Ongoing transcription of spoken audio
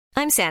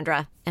I'm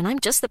Sandra, and I'm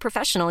just the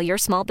professional your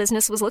small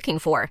business was looking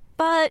for.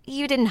 But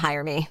you didn't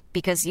hire me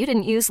because you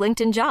didn't use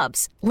LinkedIn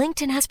Jobs.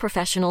 LinkedIn has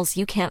professionals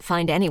you can't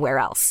find anywhere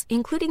else,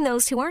 including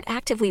those who aren't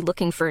actively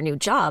looking for a new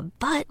job,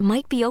 but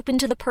might be open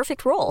to the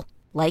perfect role,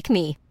 like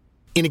me.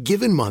 In a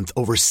given month,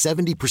 over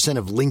 70%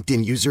 of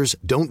LinkedIn users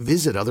don't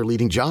visit other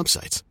leading job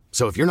sites.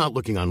 So if you're not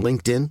looking on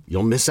LinkedIn,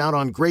 you'll miss out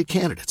on great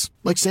candidates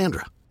like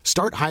Sandra.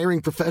 Start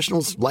hiring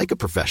professionals like a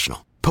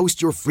professional.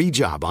 Post your free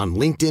job on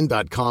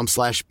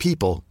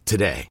linkedin.com/people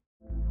today.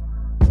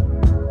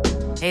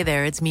 Hey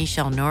there, it's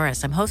Michelle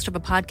Norris. I'm host of a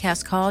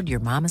podcast called Your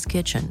Mama's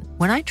Kitchen.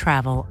 When I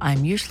travel,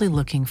 I'm usually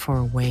looking for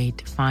a way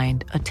to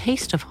find a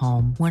taste of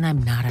home when I'm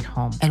not at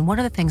home. And one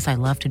of the things I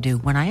love to do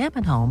when I am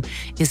at home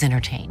is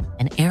entertain.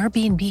 And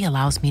Airbnb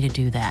allows me to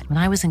do that. When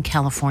I was in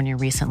California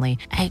recently,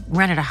 I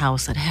rented a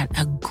house that had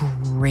a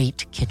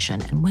great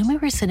kitchen. And when we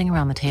were sitting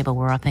around the table,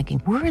 we're all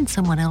thinking, we're in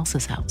someone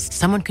else's house.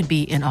 Someone could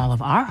be in all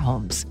of our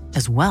homes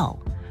as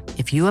well.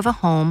 If you have a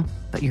home,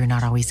 but you're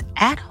not always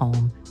at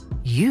home,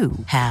 you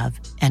have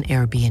an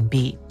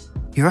Airbnb.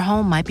 Your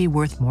home might be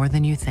worth more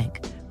than you think.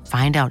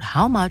 Find out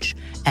how much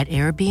at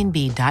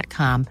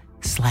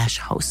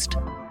airbnb.com/host.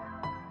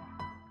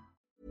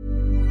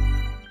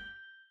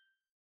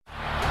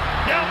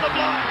 Down the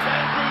block,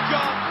 Andrew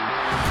John.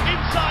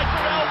 Inside for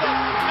Albert.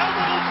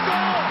 Albert will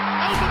score.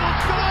 Albert will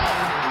score.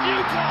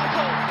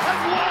 Newcastle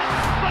have won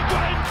the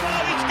grand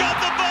final. He's got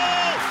the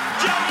ball.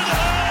 Jared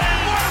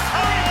Hayes.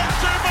 Oh,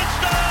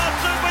 superstar,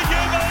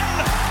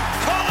 superhuman.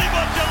 Collie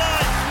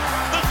Motulite.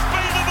 The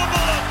speed of a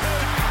bullet.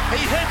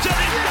 He hits it.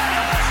 He's got it.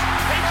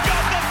 He's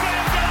got the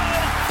field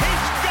goal.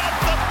 He's got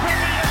the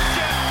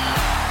premiership.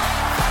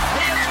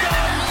 He has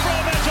gone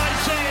from, as I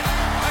said,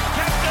 a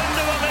captain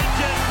to a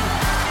legend,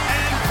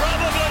 and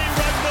probably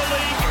rugby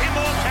league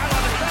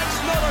immortality. That's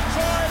not a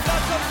try,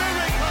 that's a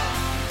miracle.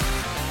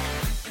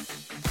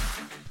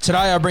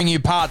 Today I bring you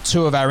part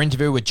 2 of our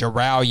interview with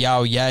Jarrell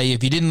Yao Yeh.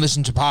 If you didn't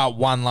listen to part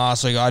 1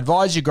 last week, I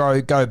advise you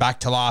go back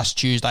to last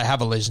Tuesday,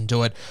 have a listen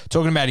to it,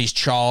 talking about his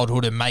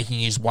childhood and making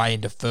his way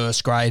into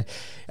first grade.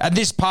 And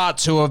this part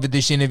 2 of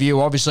this interview,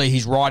 obviously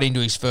he's right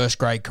into his first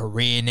grade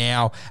career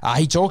now.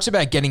 He talks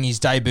about getting his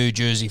debut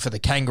jersey for the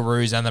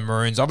Kangaroos and the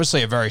Maroons,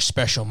 obviously a very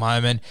special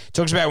moment. He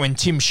talks about when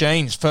Tim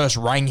Sheens first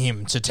rang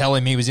him to tell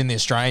him he was in the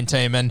Australian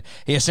team, and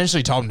he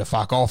essentially told him to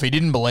fuck off. He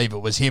didn't believe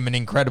it was him, an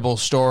incredible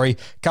story. A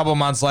couple of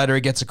months later,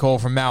 he gets a call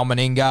from Mal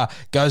Meninga,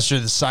 goes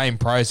through the same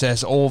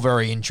process, all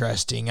very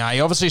interesting.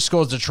 He obviously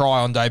scores a try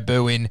on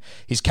debut in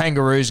his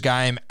Kangaroos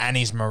game and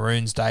his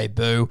Maroons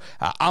debut.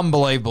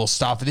 Unbelievable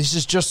stuff. This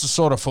is just the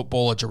sort of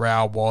footballer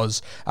Jarrell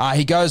was.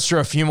 He goes through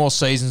a few more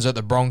seasons at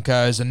the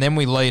Broncos, and then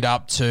we lead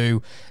up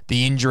to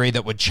the injury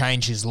that would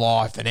change his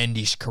life and end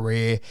his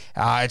career.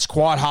 It's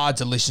quite hard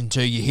to listen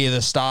to. You hear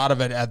the start of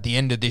it at the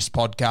end of this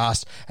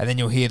podcast, and then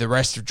you'll hear the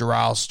rest of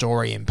Jarrell's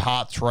story in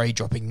part 3,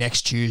 dropping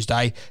next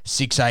Tuesday,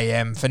 6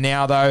 a.m. For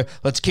now, though,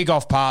 let's kick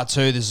off part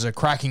 2. This is a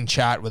cracking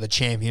chat with a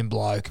champion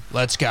bloke.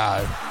 Let's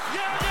go.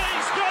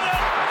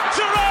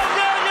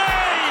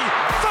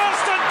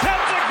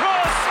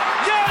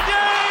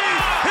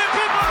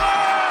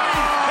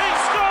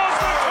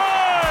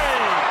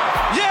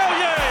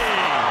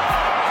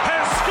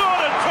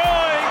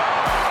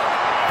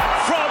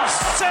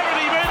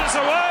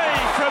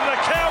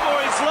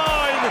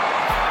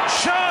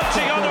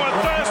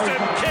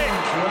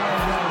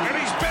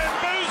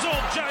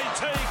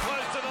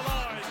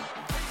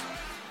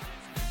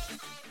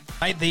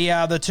 Mate,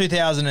 the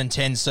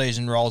 2010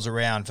 season rolls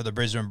around for the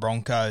Brisbane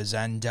Broncos,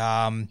 and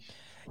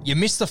you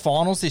missed the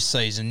finals this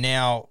season.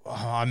 Now,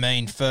 I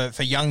mean, for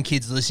young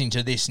kids listening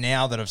to this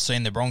now that have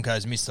seen the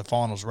Broncos miss the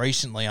finals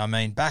recently, I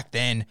mean, back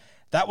then,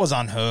 that was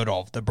unheard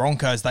of. The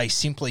Broncos, they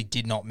simply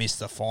did not miss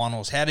the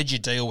finals. How did you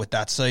deal with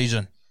that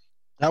season?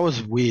 That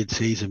was a weird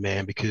season,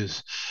 man,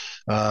 because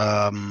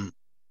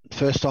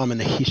first time in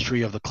the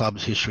history of the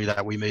club's history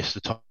that we missed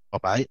the top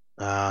 8,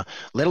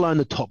 let alone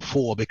the top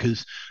 4,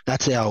 because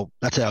that's our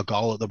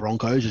goal at the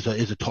Broncos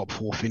is a top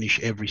 4 finish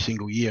every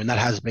single year, and that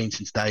has been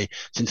since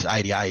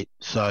 '88.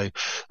 So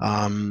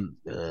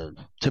to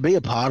be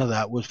a part of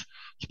that was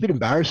a bit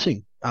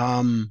embarrassing.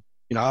 I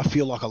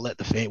feel like let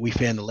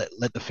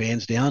the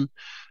fans down,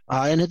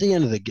 and at the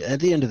end of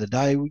the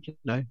day,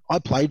 I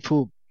played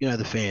for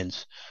the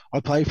fans. I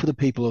played for the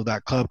people of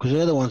that club because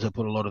they're the ones that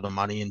put a lot of the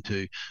money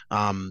into,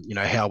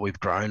 how we've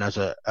grown as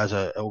a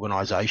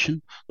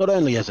organisation, not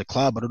only as a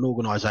club but an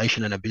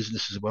organisation and a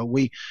business as well.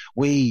 We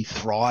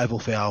thrive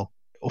off our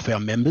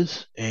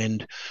members,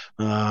 and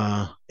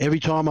every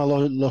time I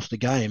lost a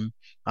game,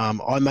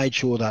 I made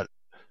sure that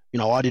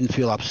I didn't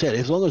feel upset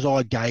as long as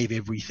I gave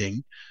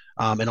everything,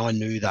 and I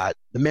knew that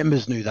the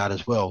members knew that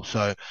as well.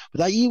 So, but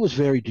that year was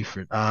very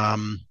different.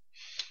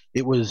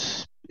 It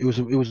was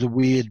a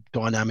weird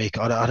dynamic.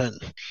 I don't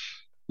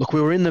look.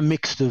 We were in the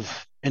mix of,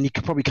 and you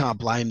probably can't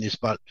blame this,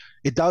 but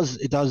it does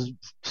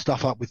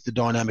stuff up with the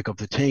dynamic of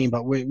the team.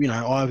 But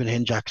Ivan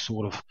Henjak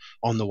sort of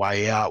on the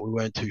way out. We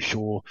weren't too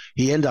sure.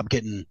 He ended up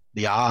getting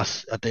the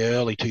arse at the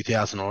early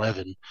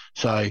 2011.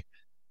 So,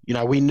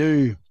 we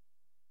knew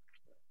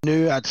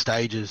at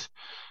stages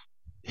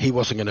he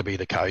wasn't going to be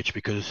the coach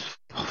because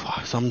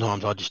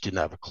sometimes I just didn't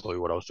have a clue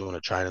what I was doing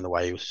at training, the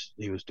way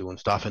he was doing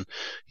stuff. And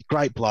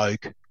great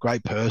bloke,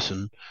 great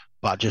person,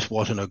 but just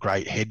wasn't a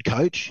great head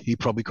coach. He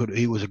probably could.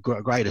 He was a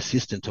great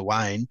assistant to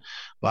Wayne,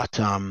 but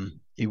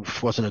he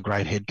wasn't a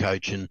great head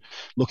coach. And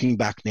looking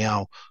back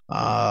now,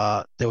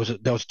 there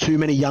was too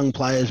many young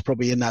players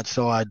probably in that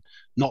side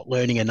not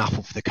learning enough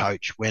of the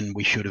coach when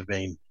we should have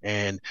been,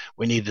 and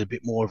we needed a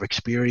bit more of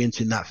experience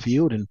in that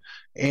field. And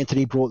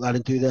Anthony brought that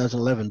in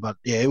 2011. But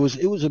yeah, it was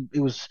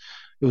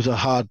a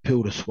hard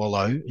pill to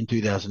swallow in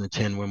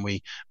 2010 when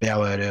we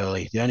bowed out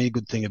early. The only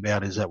good thing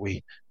about it is that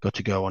we got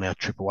to go on our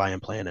trip away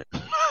and plan it.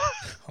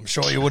 I'm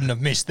sure you wouldn't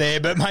have missed there,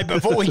 but mate,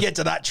 before we get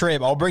to that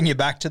trip, I'll bring you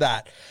back to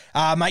that.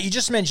 Mate, you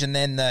just mentioned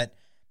then that,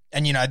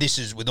 and you know, this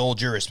is with all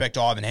due respect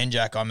to Ivan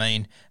Henjak. I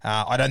mean,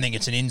 I don't think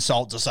it's an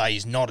insult to say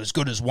he's not as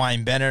good as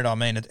Wayne Bennett. I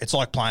mean, it's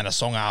like playing a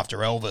song after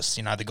Elvis,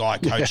 you know, the guy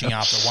coaching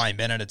after Wayne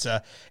Bennett.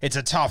 It's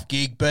a tough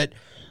gig, but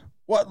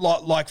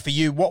like for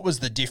you, what was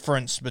the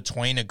difference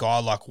between a guy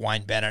like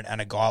Wayne Bennett and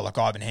a guy like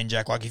Ivan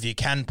Henjak? Like, if you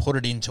can put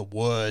it into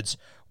words,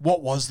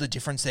 what was the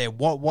difference there?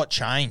 What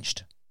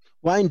changed?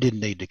 Wayne didn't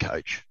need to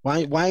coach.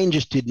 Wayne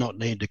just did not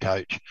need to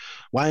coach.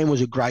 Wayne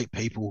was a great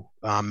people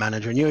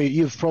manager. And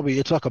you've probably,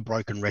 it's like a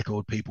broken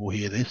record, people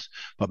hear this,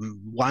 but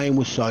Wayne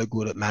was so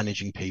good at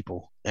managing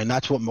people. And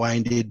that's what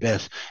Wayne did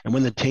best. And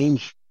when the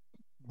team's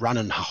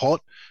running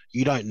hot,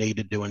 you don't need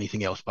to do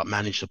anything else but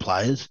manage the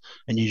players.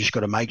 And you just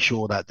got to make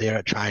sure that they're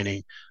at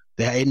training,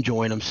 they're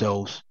enjoying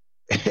themselves,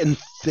 and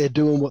they're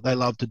doing what they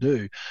love to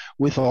do.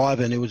 With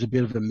Ivan, it was a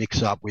bit of a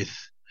mix-up with,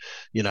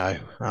 you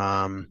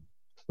know,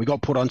 we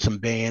got put on some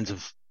bans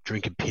of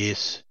drinking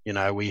piss. You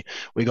know, we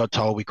got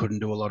told we couldn't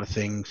do a lot of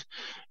things.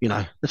 You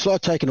know, it's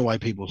like taking away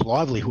people's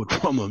livelihood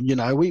from them. You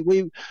know,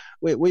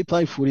 we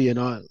play footy,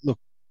 and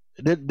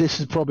this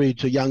is probably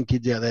to young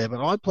kids out there,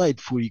 but I played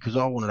footy because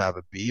I wanted to have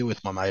a beer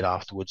with my mate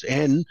afterwards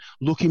and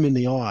look him in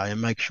the eye and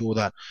make sure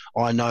that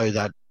I know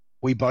that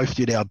we both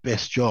did our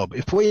best job.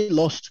 If we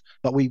lost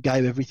but we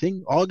gave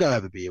everything, I'll go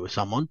have a beer with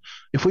someone.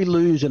 If we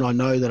lose and I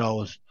know that I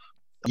was,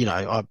 you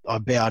know, I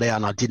bowed out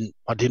and I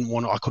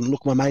couldn't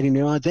look my mate in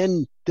the eye,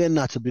 then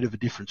that's a bit of a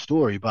different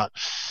story. But,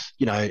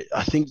 you know,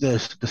 I think the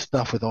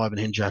stuff with Ivan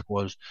Henjak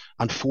was,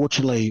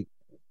 unfortunately,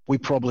 we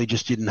probably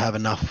just didn't have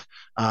enough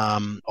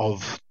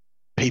of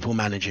people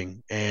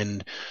managing.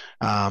 And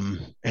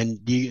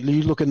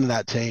you look into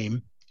that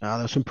team, there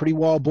were some pretty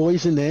wild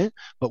boys in there,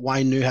 but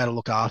Wayne knew how to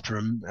look after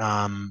him,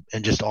 and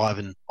just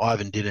Ivan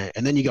did it.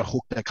 And then you got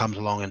Hook that comes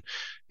along, and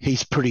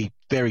he's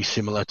very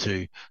similar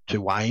to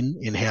Wayne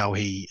in how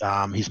he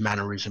his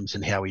mannerisms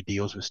and how he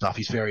deals with stuff.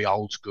 He's very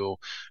old school,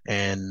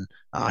 and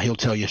he'll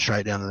tell you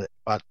straight down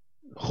but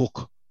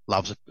Hook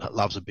loves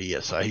a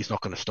beer, so he's not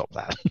going to stop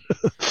that.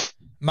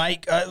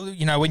 Mate,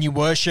 you know, when you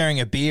were sharing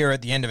a beer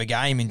at the end of a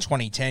game in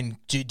 2010,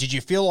 did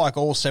you feel like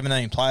all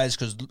 17 players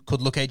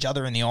could look each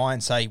other in the eye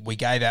and say, we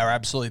gave our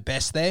absolute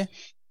best there?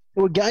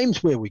 There were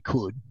games where we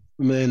could.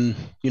 I mean,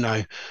 you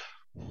know,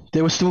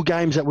 there were still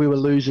games that we were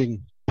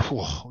losing,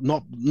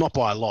 not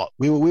by a lot.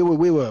 It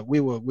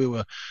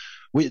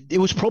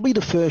was probably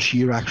the first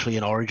year actually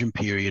in Origin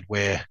period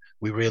where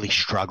we really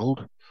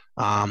struggled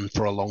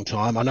for a long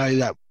time. I know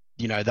that,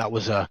 you know, that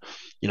was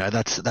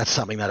that's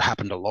something that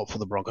happened a lot for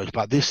the Broncos.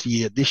 But this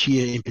year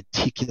in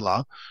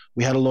particular,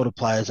 we had a lot of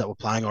players that were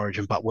playing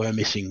Origin but were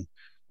missing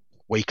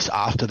weeks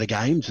after the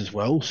games as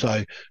well.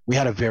 So we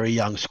had a very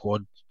young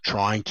squad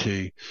trying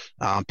to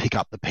pick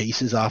up the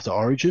pieces after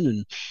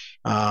Origin.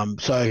 And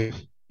so,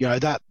 you know,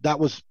 that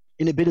was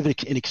in a bit of an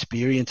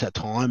inexperience at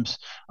times,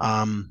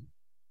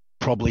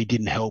 probably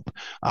didn't help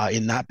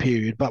in that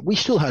period. But we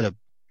still had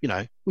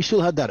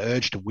that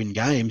urge to win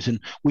games, and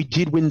we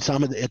did win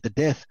some at the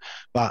death.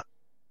 But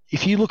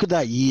if you look at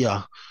that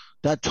year,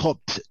 that top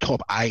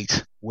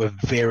 8 were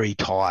very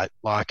tight.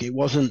 Like it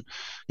wasn't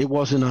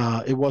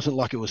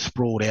like it was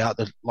sprawled out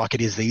like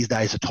it is these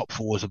days. The top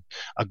 4 is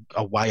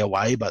a way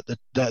away, but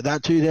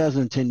that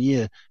 2010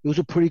 year, it was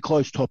a pretty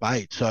close top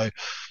 8. So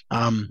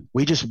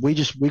we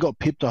got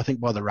pipped, I think,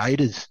 by the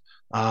Raiders,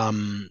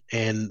 and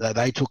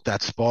they took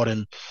that spot,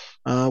 and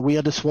we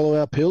had to swallow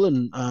our pill.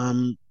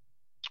 And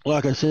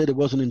like I said, it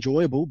wasn't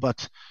enjoyable,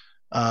 but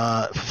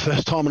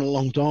first time in a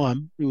long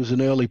time. It was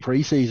an early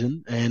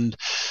preseason, and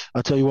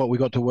I tell you what, we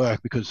got to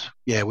work because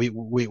we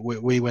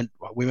went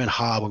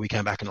hard when we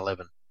came back in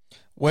 11.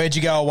 Where'd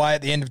you go away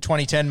at the end of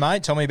 2010,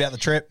 mate? Tell me about the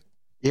trip.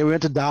 Yeah, we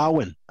went to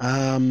Darwin.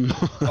 I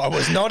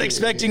was not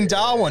expecting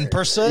Darwin.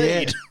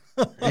 Proceed.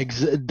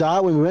 Yeah,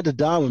 Darwin. We went to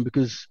Darwin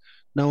because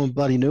no one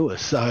bloody knew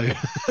us. So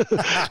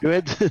we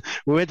went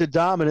to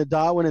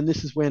Darwin, and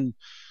this is when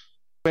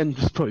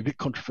it's probably a bit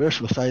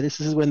controversial to say this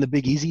is when the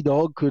big Izzy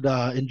dog could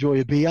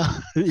enjoy a beer.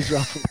 He's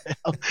rough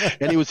around,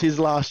 and it was his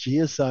last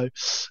year. So,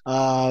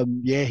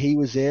 he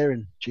was there,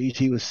 and geez,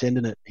 he was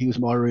sending it. He was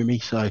my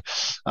roomie. So,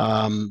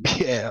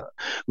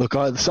 look,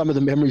 some of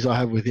the memories I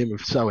have with him are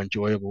so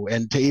enjoyable,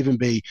 and to even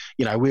be,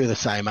 you know, we were the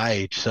same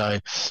age. So,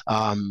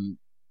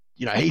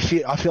 I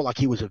feel like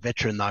he was a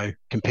veteran though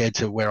compared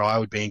to where I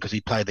would be because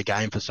he played the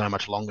game for so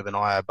much longer than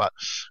I have. But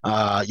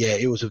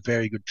it was a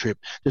very good trip.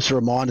 Just a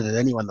reminder that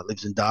anyone that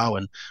lives in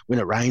Darwin, when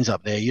it rains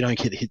up there, you don't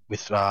get hit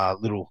with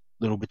little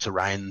bits of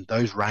rain.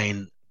 Those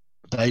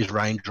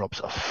raindrops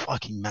are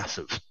fucking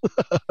massive.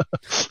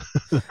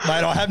 Mate,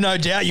 I have no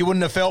doubt you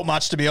wouldn't have felt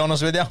much, to be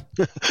honest with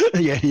you.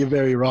 Yeah, you're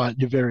very right.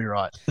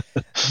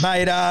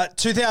 Mate,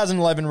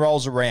 2011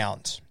 rolls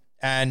around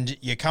and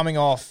you're coming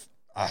off,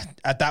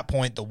 at that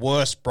point, the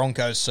worst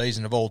Broncos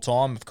season of all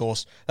time. Of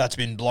course, that's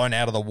been blown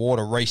out of the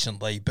water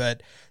recently.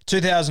 But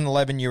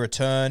 2011, you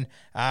return.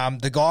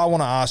 The guy I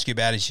want to ask you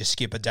about is your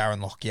skipper,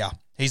 Darren Lockyer.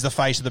 He's the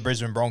face of the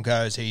Brisbane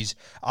Broncos. He's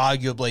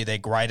arguably their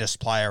greatest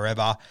player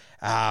ever.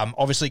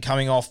 Obviously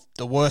coming off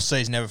the worst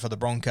season ever for the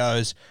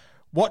Broncos.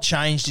 What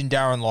changed in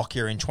Darren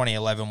Lockyer in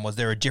 2011? Was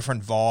there a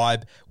different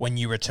vibe when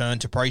you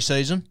returned to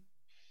pre-season?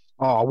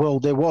 Oh, well,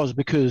 there was,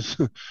 because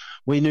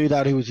we knew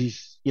that it was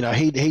his,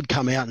 he'd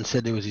come out and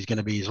said it was going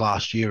to be his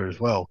last year as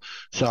well.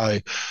 So,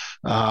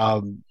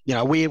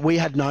 we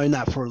had known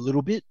that for a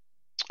little bit,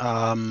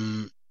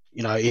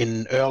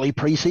 in early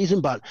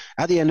preseason, but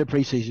at the end of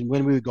preseason,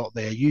 when we got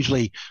there,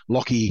 usually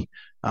Lockie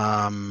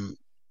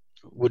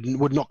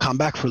would not come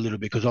back for a little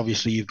bit because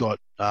obviously you've got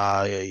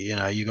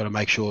you've got to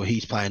make sure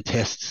he's playing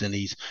tests and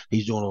he's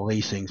doing all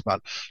these things.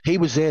 But he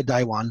was there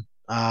day one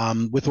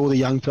with all the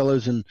young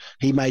fellas, and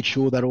he made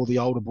sure that all the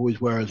older boys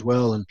were as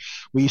well. And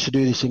we used to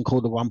do this thing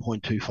called the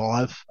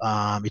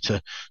 1.25. It's a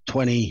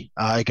 20.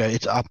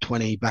 It's up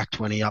 20, back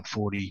 20, up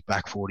 40,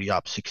 back 40,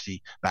 up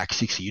 60, back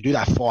 60. You do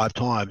that 5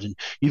 times, and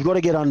you've got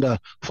to get under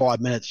 5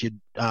 minutes. You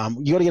got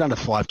to get under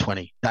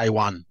 5:20 day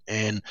one.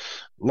 And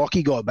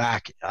Lockie got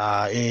back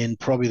in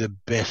probably the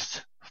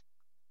best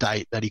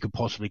date that he could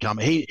possibly come.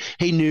 He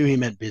knew he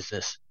meant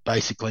business.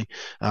 Basically,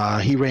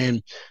 he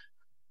ran.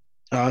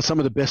 Some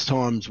of the best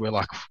times were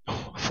like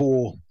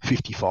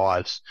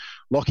 4:55s.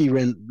 Lockie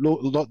ran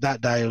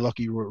that day.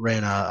 Lockie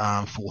ran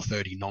a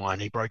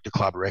 4:39. He broke the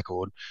club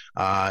record,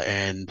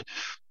 and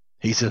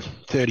he's a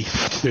 33,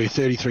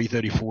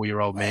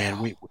 34-year-old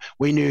man.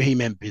 We knew he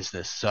meant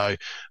business. So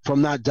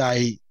from that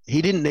day,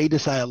 he didn't need to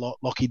say a lot.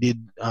 Lockie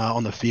did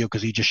on the field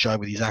because he just showed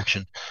with his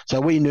action. So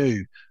we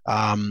knew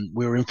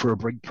we were in for a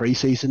big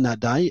preseason that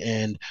day,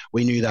 and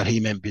we knew that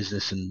he meant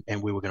business,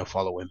 and we were going to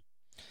follow him.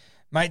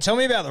 Mate, tell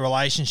me about the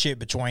relationship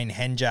between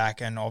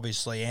Henjak and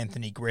obviously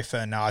Anthony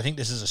Griffin. I think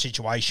this is a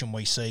situation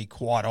we see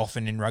quite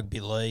often in rugby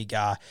league.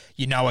 A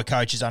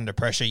coach is under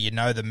pressure.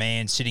 The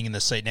man sitting in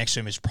the seat next to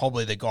him is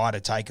probably the guy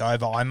to take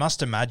over. I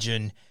must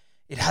imagine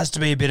it has to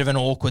be a bit of an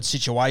awkward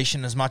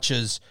situation as much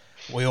as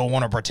we all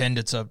want to pretend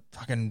it's a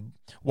fucking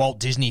Walt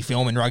Disney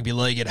film in rugby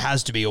league. It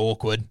has to be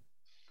awkward.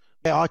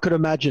 Yeah, I could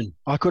imagine.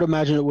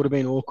 It would have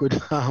been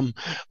awkward.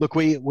 Look,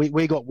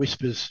 we got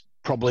whispers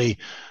probably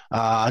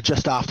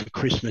just after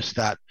Christmas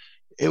that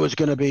it was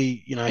going to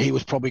be, he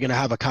was probably going to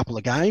have a couple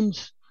of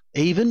games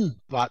even,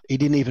 but he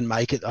didn't even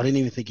make it. I didn't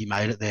even think he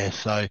made it there.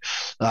 So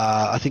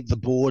I think the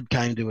board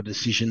came to a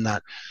decision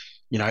that,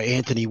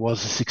 Anthony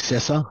was a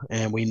successor,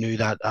 and we knew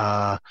that,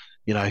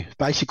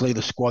 basically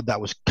the squad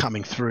that was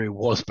coming through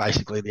was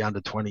basically the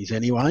under-20s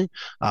anyway.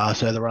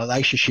 So the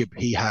relationship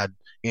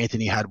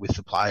Anthony had with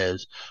the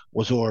players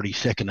was already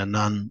second to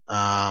none.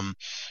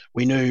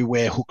 We knew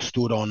where Hook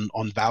stood on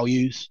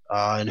values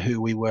and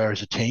who we were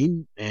as a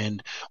team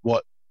and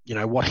what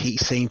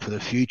he's seen for the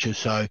future.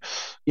 So,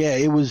 yeah,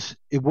 it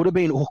would have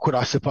been awkward,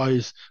 I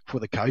suppose, for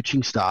the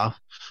coaching staff.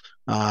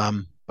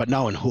 But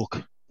knowing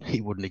Hook, he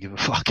wouldn't have given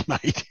a fuck,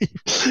 mate.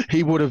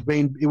 It would have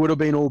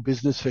been all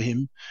business for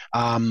him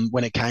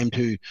when it came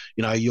to,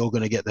 you're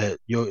going to get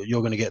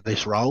you're going to get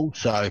this role.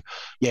 So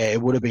yeah,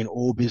 it would have been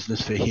all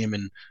business for him.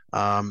 And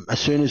as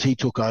soon as he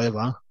took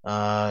over,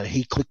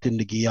 he clicked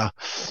into gear,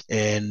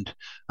 and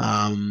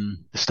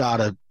the start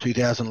of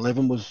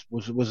 2011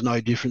 was no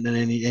different than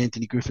any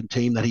Anthony Griffin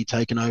team that he'd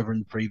taken over in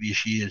the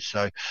previous years.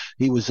 So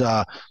he was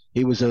a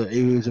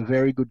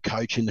very good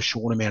coach in the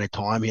short amount of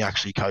time he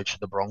actually coached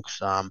the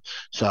Bronx.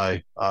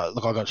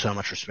 Look, I got so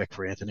much respect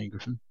for Anthony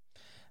Griffin.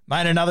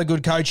 Mate, another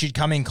good coach you'd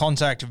come in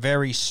contact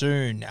very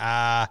soon.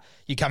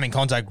 You come in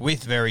contact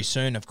with very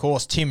soon, of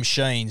course, Tim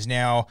Sheens.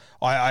 Now,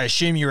 I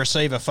assume you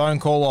receive a phone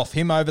call off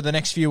him over the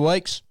next few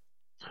weeks?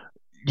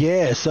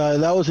 Yeah, so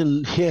that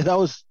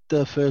was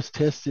the first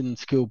test in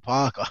Skill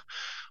Park.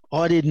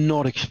 I did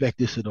not expect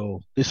this at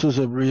all.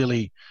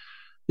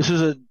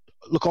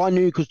 Look, I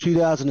knew because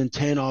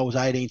 2010 I was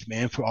 18th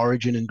man for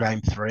Origin in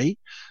Game 3.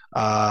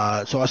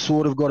 So I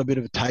sort of got a bit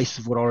of a taste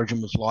of what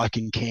Origin was like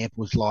and camp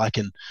was like.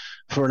 And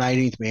for an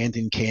 18th man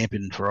in camp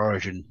and for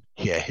Origin,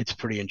 yeah, it's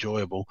pretty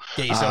enjoyable.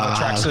 Get yourself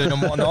a tracksuit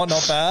and whatnot,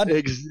 not bad.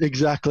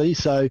 Exactly.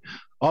 So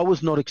I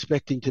was not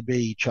expecting to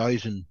be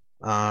chosen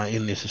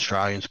in this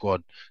Australian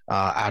squad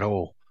at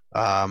all.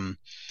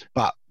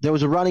 But there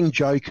was a running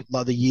joke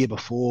like the year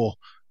before.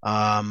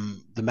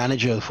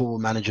 The football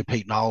manager,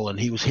 Pete Nolan,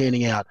 he was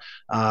handing out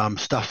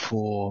stuff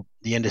for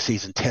the end of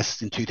season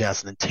tests in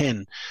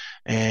 2010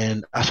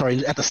 and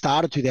at the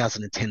start of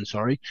 2010,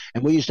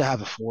 and we used to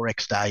have a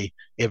 4X day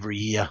every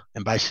year,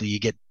 and basically you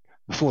get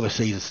before the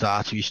season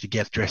starts, we used to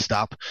get dressed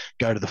up,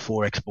 go to the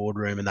 4X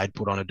boardroom, and they'd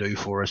put on a do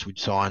for us. We'd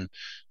sign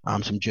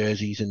some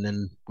jerseys, and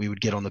then we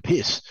would get on the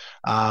piss.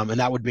 And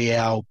that would be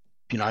our,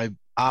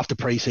 after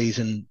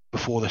pre-season,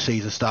 before the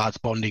season starts,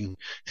 bonding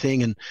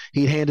thing. And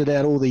he handed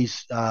out all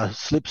these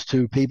slips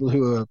to people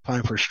who were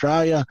playing for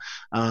Australia.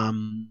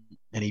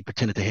 And he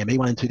pretended to hand me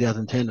one in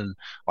 2010, and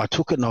I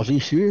took it, and I was, "Are you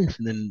serious?"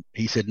 And then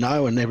he said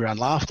no, and everyone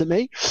laughed at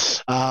me.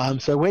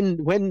 So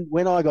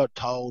when I got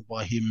told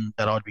by him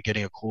that I'd be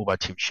getting a call by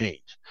Tim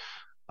Sheens,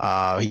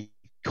 he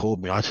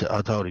called me. I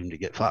told him to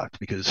get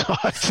fucked, because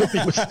I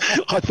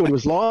thought he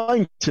was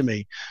lying to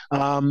me.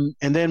 And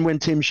then when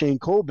Tim Sheen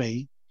called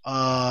me,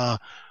 I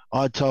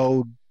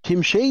told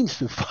Tim Sheens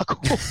to fuck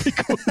off,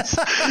 because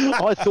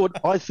I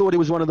thought it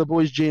was one of the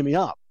boys gear me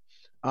up.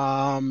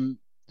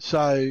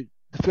 So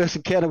the first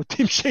encounter with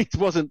Tim Sheens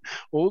wasn't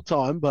all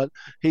time, but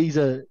he's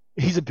a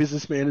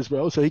businessman as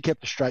well, so he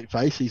kept a straight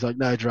face. He's like,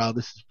 "No, Gerald,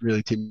 this is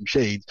really Tim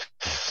Sheens,"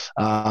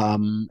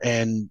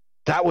 and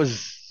that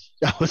was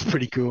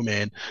pretty cool,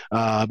 man.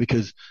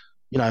 Because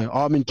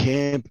I'm in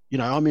camp.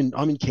 I'm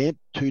in camp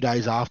 2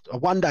 days after,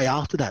 one day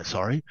after that.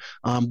 Sorry,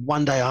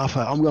 one day after,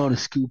 I'm going to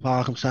school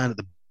park. I'm staying at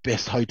the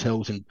best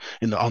hotels on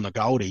the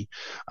Goldie,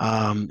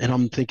 and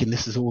I'm thinking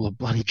this is all a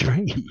bloody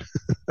dream.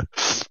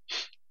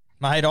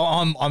 Mate,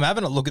 I'm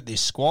having a look at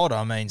this squad.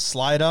 I mean,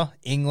 Slater,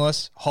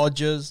 Inglis,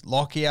 Hodges,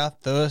 Lockyer,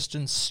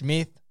 Thurston,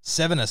 Smith,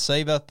 Seven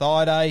Asiva,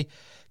 Thaiday,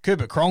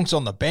 Cooper Cronk's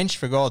on the bench,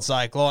 for God's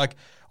sake. Like,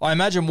 I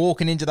imagine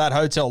walking into that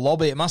hotel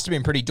lobby, it must have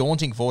been pretty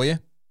daunting for you.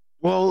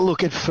 Well,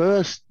 look, at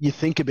first you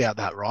think about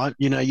that, right?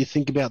 You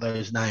think about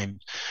those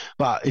names.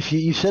 But if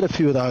you said a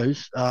few of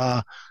those,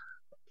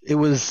 it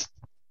was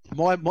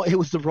it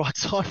was the right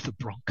side of the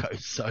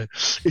Broncos, so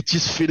it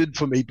just fitted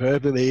for me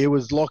perfectly. It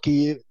was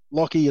Lockie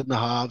in the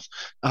halves.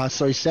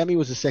 Sammy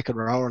was the second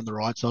rower on the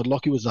right side.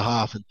 Lockie was the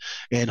half,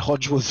 and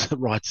Hodge was the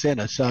right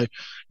centre. So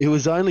it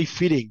was only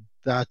fitting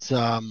that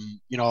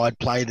I'd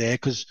play there,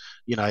 because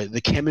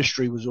the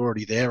chemistry was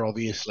already there,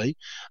 obviously,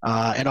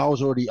 and I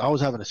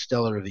was having a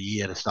stellar of the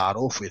year to start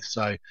off with.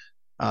 So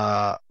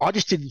I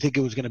just didn't think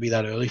it was going to be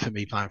that early for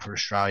me playing for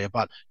Australia.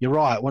 But you're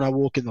right. When I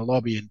walk in the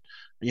lobby and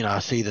I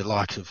see the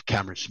likes of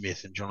Cameron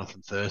Smith and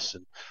Jonathan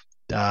Thurston,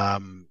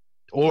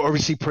 or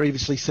obviously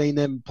previously seen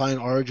them playing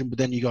Origin, but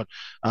then you got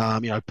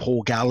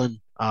Paul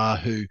Gallen,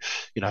 who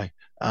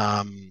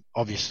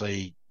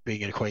obviously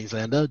being a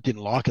Queenslander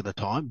didn't like at the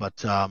time, but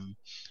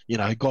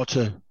got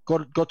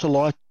to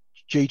like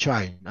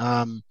G-Train,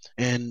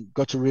 and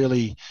got to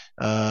really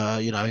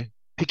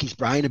pick his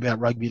brain about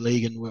rugby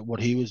league and what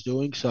he was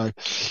doing. So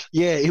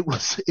yeah, it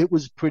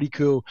was pretty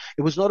cool.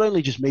 It was not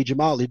only just me,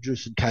 Jamal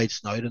Idris and Kate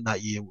Snowden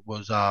that year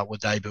were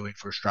debuting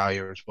for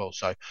Australia as well.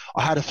 So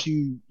I had a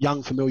few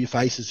young familiar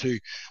faces who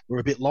were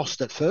a bit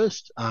lost at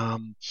first. But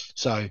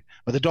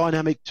the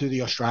dynamic to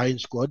the Australian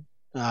squad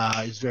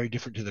is very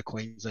different to the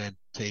Queensland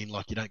team.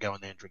 Like, you don't go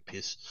in there and drink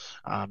piss.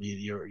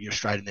 You're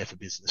straight in there for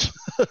business.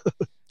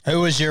 Who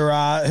was your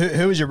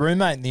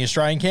roommate in the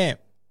Australian camp?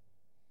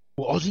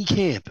 Well, Aussie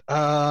camp.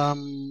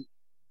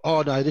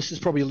 Oh no, this is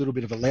probably a little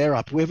bit of a layer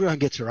up. Everyone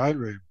gets their own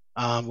room.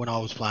 When I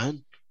was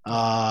playing,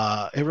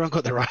 everyone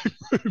got their own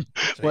room.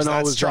 Jeez, when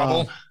I was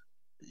trouble.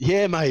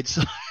 Yeah, mate.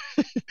 So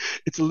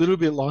it's a little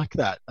bit like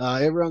that.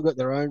 Everyone got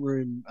their own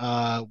room.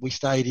 We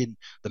stayed in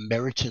the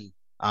Meriton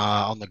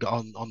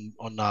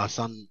on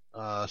Sun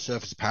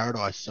Surface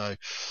Paradise. So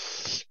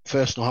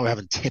first night we were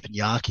having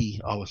teppanyaki.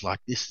 I was like,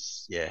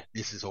 this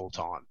is all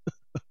time.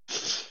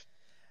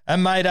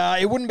 And, mate,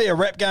 it wouldn't be a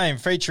rep game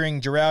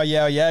featuring Jarrell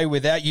Yao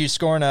without you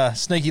scoring a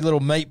sneaky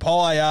little meat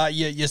pie.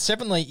 You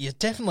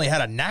definitely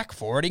had a knack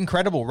for it.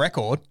 Incredible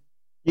record.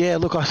 Yeah,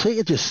 look, I think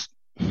it just,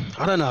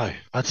 I don't know.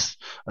 I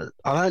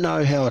don't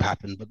know how it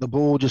happened, but the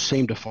ball just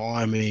seemed to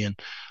fire me. And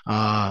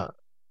I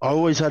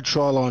always had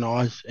try-line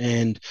eyes.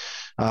 And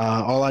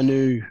all I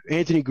knew,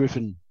 Anthony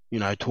Griffin,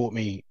 taught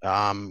me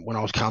when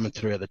I was coming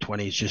through at the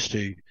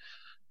 20s,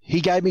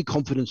 he gave me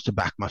confidence to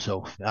back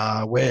myself,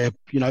 where,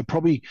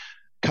 probably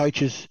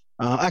coaches.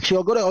 Actually,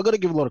 I've got to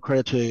give a lot of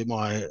credit to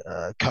my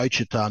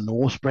coach at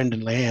North,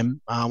 Brendan Lamb,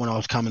 when I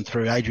was coming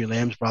through, Adrian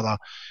Lamb's brother.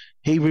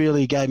 He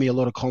really gave me a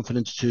lot of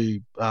confidence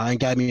and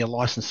gave me a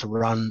license to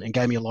run and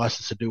gave me a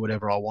license to do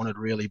whatever I wanted,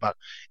 really. But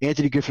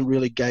Anthony Griffin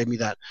really gave me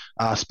that,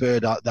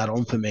 spurred that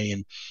on for me.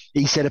 And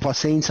he said if I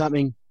seen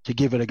something, to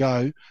give it a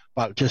go,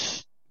 but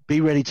just be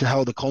ready to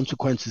hold the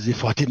consequences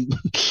if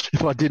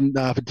it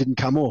didn't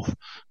come off.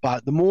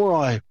 But the more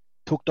I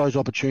took those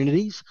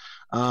opportunities,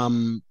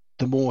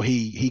 the more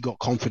he got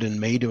confident in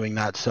me doing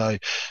that. So,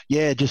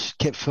 yeah, just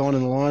kept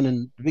finding the line.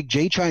 And the big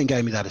G-Train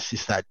gave me that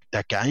assist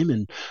that game.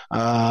 And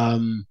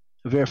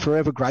very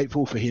forever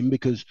grateful for him,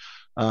 because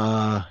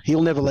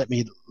he'll never let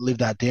me live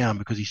that down,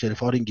 because he said,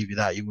 if I didn't give you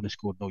that, you wouldn't have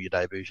scored in all your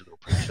debuts, you little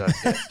prick. So,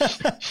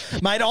 yeah.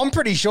 Mate, I'm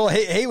pretty sure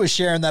he was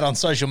sharing that on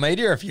social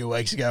media a few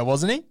weeks ago,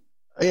 wasn't he?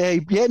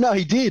 Yeah, no,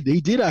 he did. He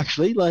did,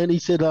 actually. And he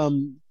said,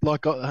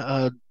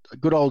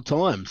 good old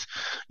times.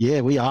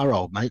 Yeah, we are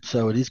old, mate,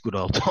 so it is good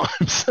old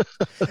times.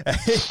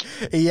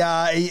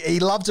 He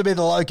loved to be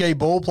the low-key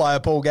ball player,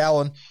 Paul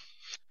Gallen.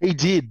 He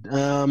did.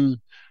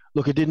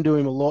 Look, it didn't do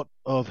him a lot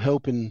of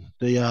help in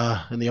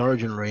the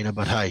Origin arena,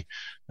 but hey,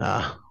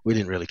 we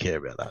didn't really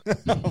care about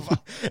that.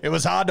 It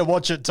was hard to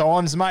watch at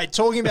times, mate.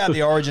 Talking about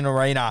the Origin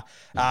arena,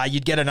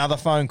 you'd get another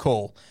phone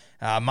call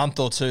a month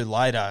or two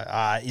later.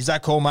 Is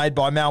that call made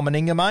by Mal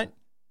Meninga, mate?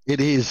 It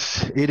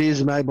is. It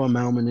is made by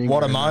Mal Meninga.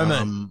 What a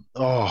moment.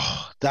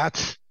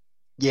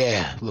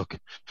 Look.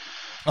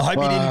 I hope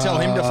you didn't tell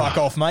him to fuck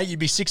off, mate. You'd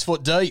be 6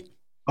 foot deep.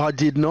 I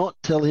did not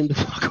tell him to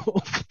fuck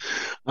off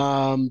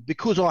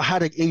because I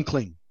had an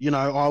inkling. You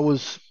know, I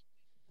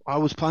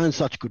was playing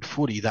such good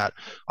footy that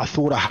I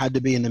thought I had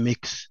to be in the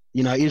mix.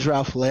 You know,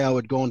 Israel Folau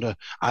had gone to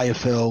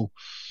AFL.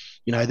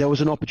 You know, there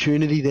was an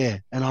opportunity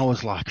there, and I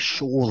was like,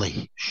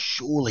 surely,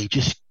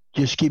 just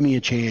give me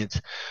a chance.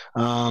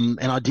 And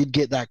I did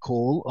get that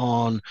call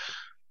on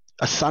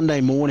a Sunday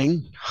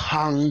morning,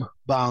 hung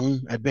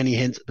bung at Benny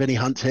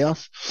Hunt's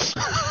house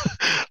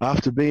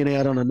after being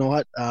out on a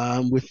night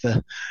with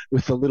the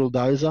little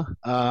dozer.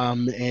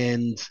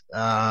 And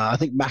I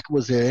think Mac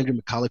was there, Andrew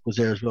McCulloch was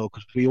there as well,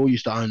 because we all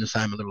used to own the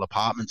same little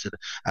apartments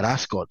at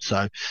Ascot.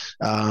 So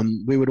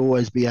we would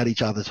always be at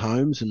each other's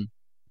homes. And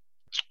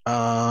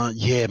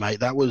mate,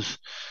 that was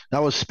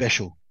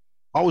special.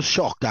 I was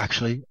shocked,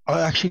 actually. I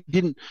actually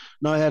didn't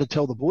know how to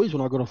tell the boys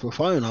when I got off the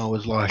phone. I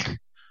was like,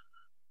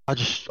 I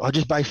just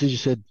basically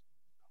just said,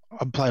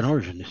 I'm playing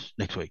Origin this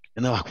next week.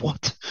 And they're like,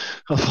 what?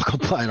 I was like, I'm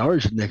playing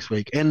Origin next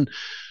week. And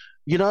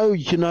you know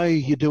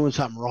you're doing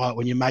something right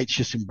when your mates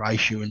just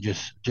embrace you and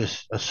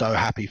just are so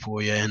happy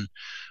for you. And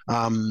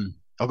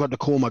I got to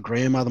call my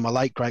grandmother, my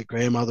late great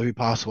grandmother, who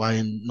passed away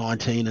in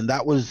 19, and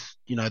that was,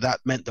 you know, that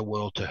meant the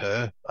world to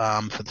her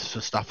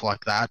for stuff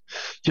like that,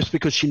 just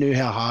because she knew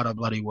how hard I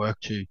bloody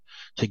worked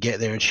to get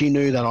there, and she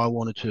knew that I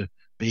wanted to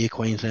be a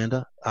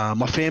Queenslander.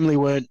 My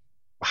family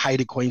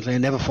hated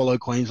Queensland, never followed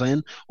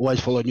Queensland,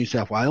 always followed New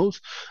South Wales.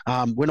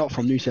 We're not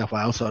from New South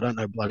Wales, so I don't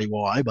know bloody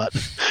why, but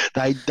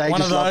they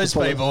one just of those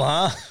people,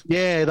 huh?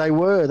 Yeah, they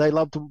were. They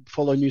loved to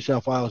follow New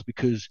South Wales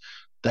because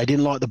they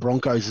didn't like the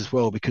Broncos as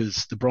well,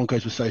 because the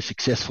Broncos were so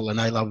successful and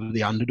they loved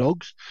the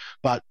underdogs.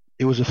 But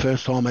it was the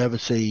first time I ever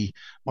see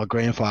my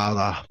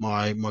grandfather,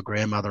 my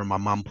grandmother and my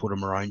mum put a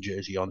maroon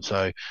jersey on.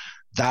 So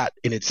that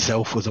in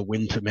itself was a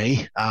win for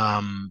me.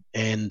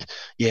 And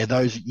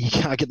yeah, you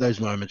can't get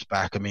those moments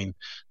back. I mean,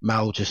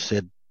 Mal just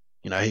said,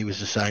 you know, he was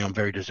just saying, I'm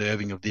very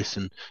deserving of this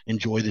and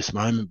enjoy this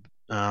moment.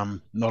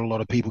 Not a lot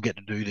of people get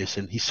to do this,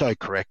 and he's so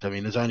correct. I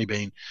mean, there's only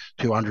been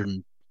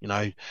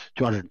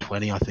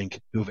 220, I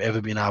think, who have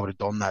ever been able to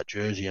don that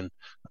jersey. And,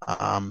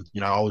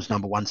 I was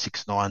number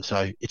 169.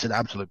 So it's an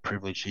absolute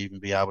privilege to even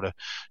be able to,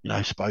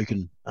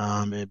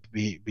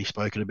 be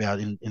spoken about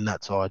in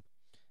that side.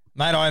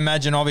 Mate, I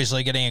imagine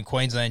obviously getting a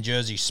Queensland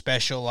jersey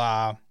special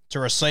to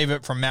receive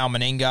it from Mal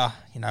Meninga,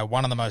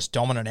 one of the most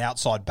dominant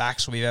outside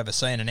backs we've ever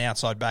seen, an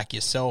outside back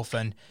yourself.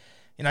 And,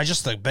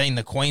 just being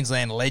the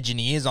Queensland legend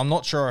he is, I'm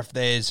not sure if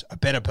there's a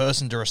better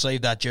person to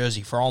receive that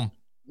jersey from.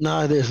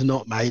 No, there's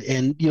not, mate.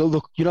 And,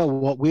 look, you know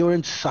what? We were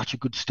in such a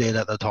good stead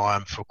at the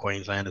time for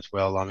Queensland as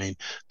well. I mean,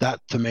 that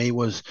to me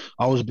was,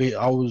 I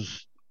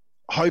was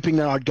hoping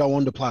that I'd go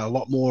on to play a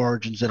lot more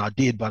Origins than I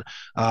did. But,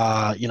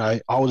 I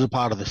was a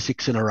part of the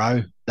 6 in a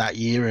row that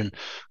year. And,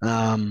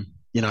 the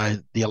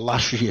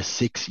illustrious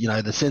 6,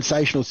 the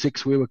sensational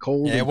 6 we were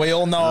called. Yeah, we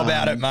all know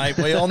about it, mate.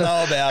 We all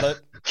know about it.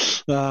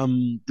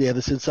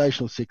 The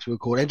sensational 6 we were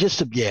called. And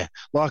just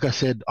like I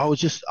said, I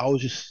was just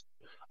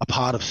a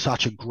part of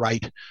such a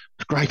great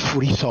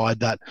footy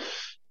side that,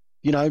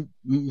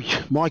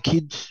 my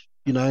kids,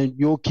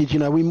 your kids,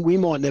 we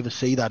might never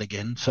see that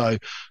again. So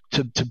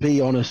to be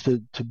honest,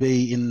 to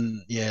be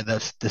in,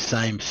 that's the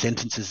same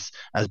sentences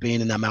as being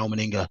in that Mal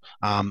Meninga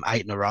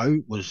 8 in a row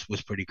was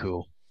pretty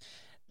cool.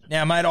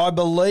 Now, mate, I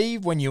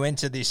believe when you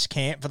entered this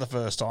camp for the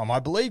first time,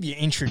 I believe you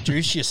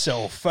introduced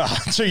yourself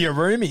to your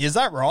roomie. Is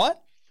that right?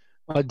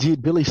 I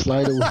did. Billy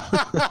Slater.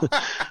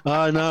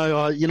 I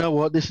know. You know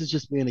what? This is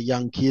just being a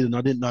young kid, and I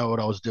didn't know what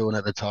I was doing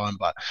at the time.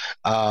 But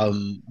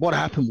what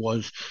happened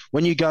was,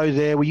 when you go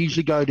there, we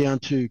usually go down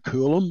to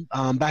Coolum.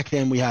 Back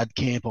then, we had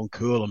camp on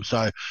Coolum.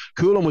 So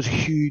Coolum was a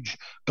huge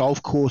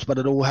golf course, but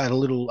it all had a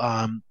little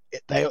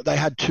they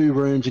had 2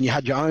 rooms, and you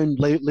had your own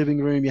living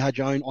room, you had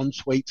your own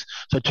en-suites.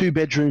 So 2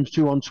 bedrooms,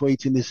 2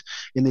 en-suites in this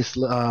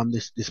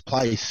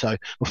place. So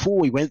before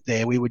we went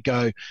there, we would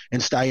go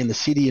and stay in the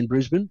city in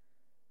Brisbane.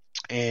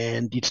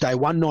 And you'd stay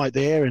one night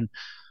there, and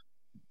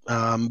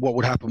what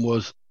would happen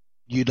was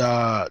you'd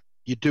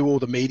do all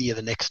the media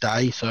the next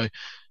day. So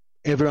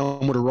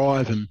everyone would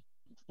arrive, and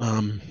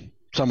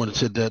someone had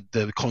said that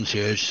the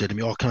concierge said to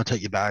me, "Oh, can I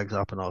take your bags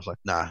up?" And I was like,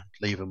 "Nah,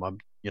 leave them.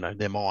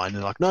 They're mine." And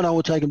they're like, "No,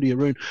 we'll take them to your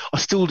room." I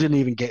still didn't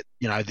even get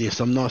this.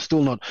 I'm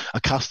still not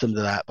accustomed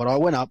to that. But I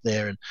went up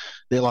there, and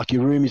they're like,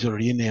 "Your roomie's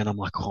already in there." And I'm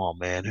like, "Oh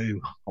man,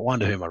 I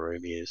wonder who my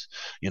roomie is."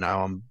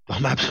 I'm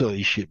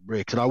absolutely shit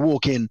bricks. And I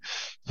walk in,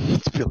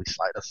 it's Billy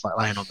Slater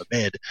laying on the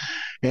bed,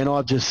 and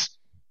I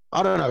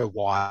don't know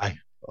why.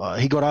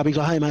 He got up, he's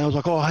like, "Hey, mate." I was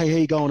like, "Oh, hey, how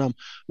you going?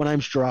 My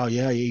name's Gerard."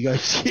 Yeah, he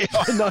goes, "Yeah,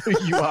 I know who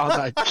you are,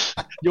 mate.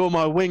 You're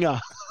my winger."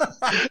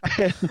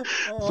 And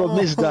from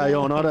this day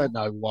on, I don't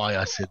know why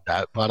I said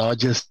that, but I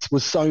just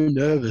was so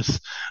nervous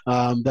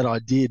that I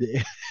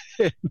did.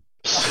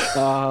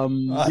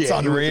 That's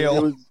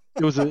unreal.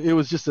 It was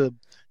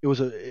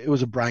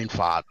a brain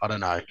fart. I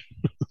don't know.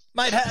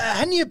 Mate,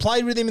 hadn't you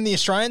played with him in the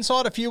Australian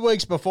side a few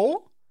weeks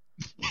before?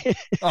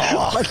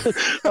 I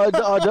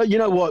don't, you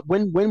know what?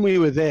 When we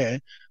were there,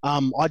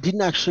 I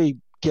didn't actually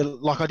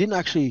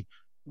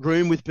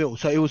room with Bill,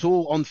 so it was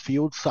all on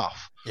field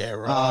stuff. Yeah,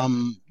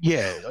 right.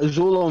 It was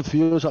all on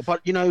field stuff. But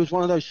it was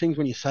one of those things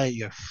when you say it,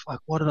 you're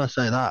fuck, why did I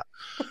say that?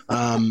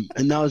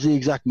 And that was the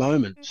exact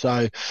moment.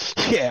 So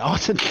yeah, I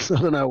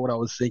don't know what I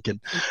was thinking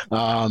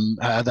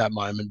at that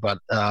moment, but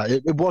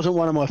it wasn't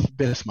one of my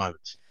best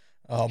moments.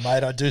 Oh,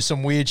 mate, I'd do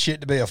some weird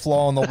shit to be a fly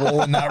on the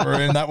wall in that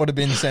room. That would have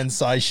been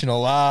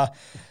sensational.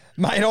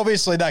 Mate,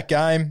 obviously that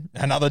game,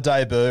 another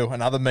debut,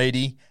 another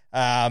meaty.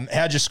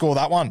 How'd you score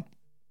that one?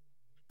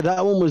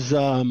 That one was,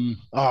 I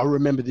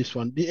remember this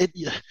one.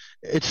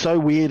 It's so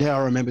weird how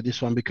I remember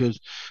this one because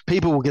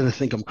people will get to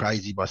think I'm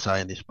crazy by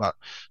saying this, but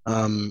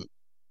I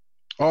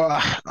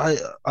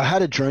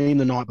had a dream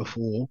the night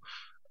before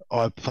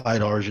I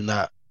played Origin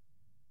that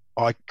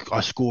I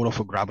scored off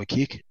a grubber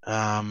kick.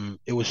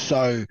 It was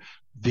so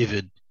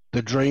vivid.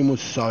 The dream was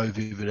so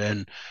vivid,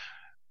 and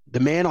the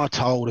man I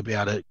told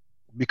about it,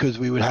 because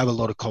we would have a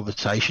lot of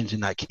conversations in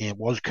that camp,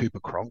 was Cooper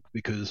Cronk,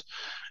 because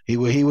he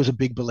was a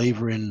big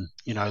believer in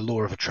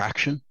law of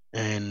attraction,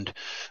 and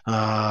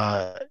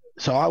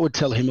so I would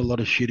tell him a lot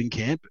of shit in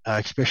camp,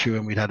 especially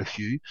when we'd had a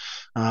few.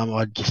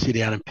 I'd just sit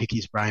down and pick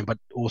his brain, but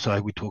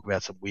also we'd talk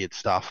about some weird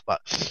stuff.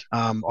 But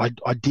I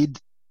did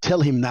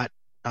tell him that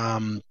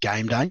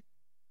game day.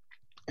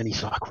 And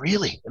he's like,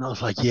 really? And I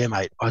was like, yeah,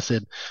 mate. I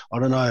said, I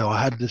don't know.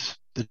 I had the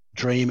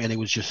dream, and it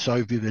was just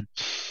so vivid.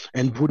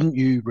 And wouldn't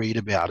you read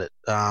about it?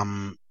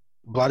 I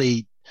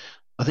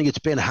think it's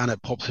Ben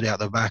Hannett pops it out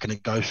the back, and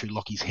it goes through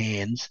Lockie's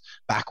hands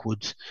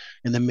backwards.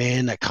 And the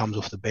man that comes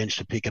off the bench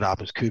to pick it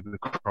up is Cooper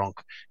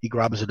Cronk. He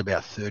grabs it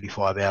about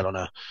 35 out on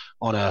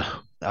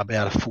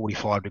about a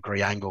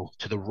 45-degree angle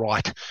to the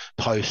right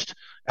post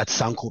at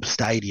Suncorp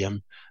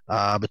Stadium.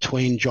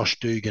 Between Josh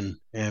Dugan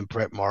and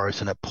Brett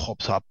Morris, and it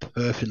pops up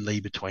perfectly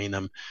between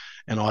them.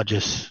 And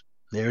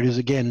there it is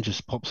again,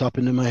 just pops up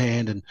into my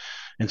hand and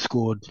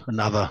scored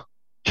another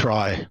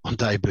try on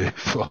debut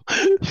for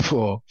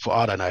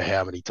I don't know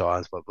how many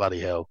times, but bloody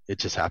hell, it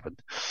just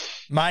happened.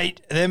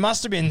 Mate, there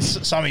must have been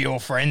some of your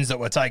friends that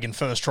were taking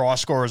first try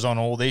scorers on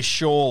all this,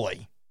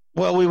 surely.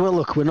 Well,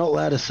 we're not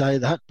allowed to say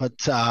that, but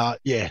there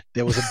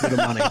was a bit of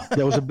money.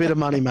 There was a bit of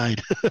money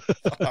made.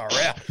 Oh,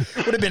 wow.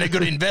 Would have been a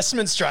good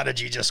investment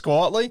strategy, just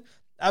quietly.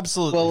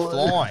 Absolutely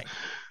flying.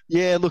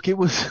 Yeah, look, it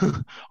was.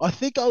 I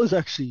think I was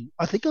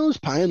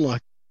paying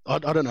like, I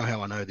don't know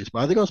how I know this, but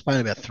I think I was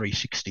paying about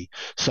 $3.60.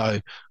 So,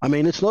 I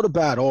mean, it's not a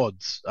bad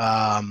odds,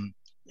 for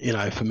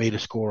me to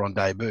score on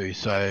debut.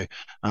 So,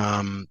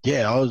 I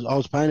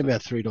was paying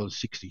about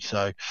 $3.60.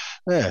 So,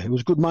 yeah, it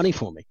was good money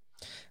for me.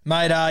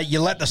 Mate,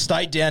 you let the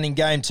state down in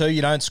game 2.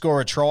 You don't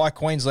score a try.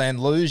 Queensland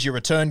lose. You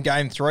return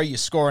game 3. You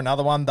score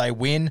another one. They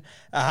win.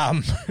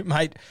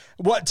 Mate,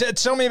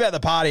 tell me about the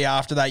party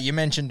after that. You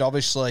mentioned,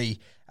 obviously,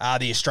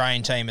 the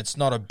Australian team. It's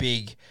not a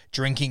big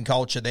drinking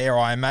culture there.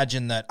 I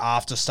imagine that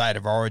after State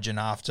of Origin,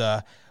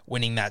 after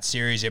winning that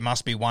series, it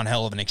must be one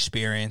hell of an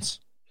experience.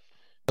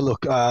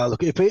 Look,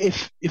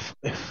 if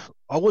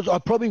I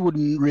probably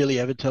wouldn't really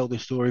ever tell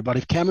this story, but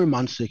if Cameron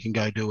Munster can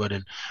go do it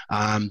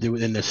and do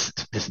it in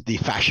the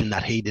fashion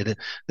that he did it,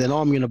 then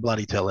I'm going to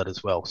bloody tell it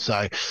as well.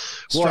 So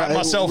strap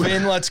myself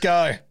in. Let's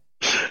go.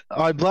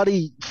 I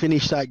bloody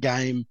finished that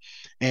game,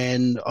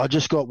 and I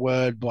just got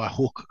word by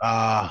hook,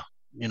 a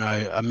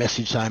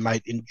message saying,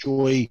 mate,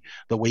 enjoy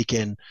the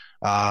weekend.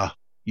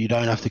 You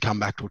don't have to come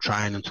back to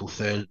train until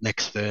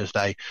next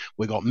Thursday.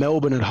 We got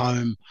Melbourne at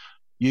home.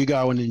 You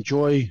go and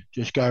enjoy,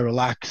 just go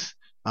relax,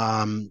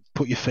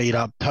 put your feet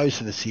up, toes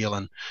to the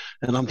ceiling.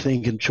 And I'm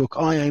thinking, Chook,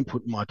 I ain't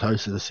putting my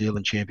toes to the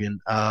ceiling,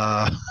 champion.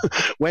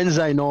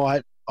 Wednesday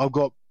night,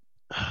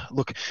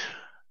 look,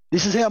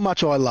 this is how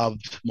much I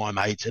loved my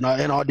mates, and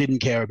I didn't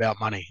care about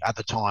money at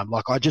the time.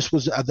 Like I just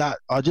had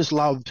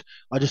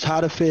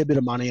a fair bit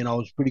of money, and I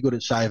was pretty good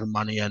at saving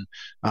money, and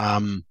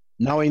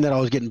knowing that I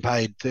was getting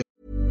paid.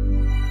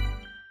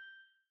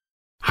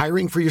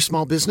 Hiring for your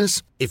small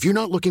business? If you're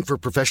not looking for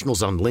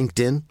professionals on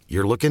LinkedIn,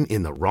 you're looking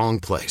in the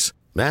wrong place.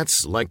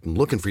 That's like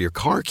looking for your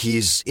car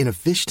keys in a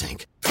fish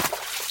tank.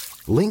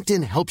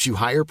 LinkedIn helps you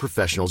hire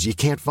professionals you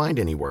can't find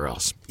anywhere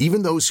else,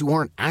 even those who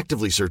aren't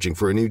actively searching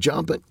for a new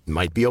job but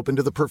might be open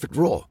to the perfect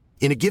role.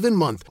 In a given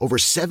month, over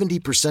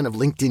 70% of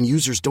LinkedIn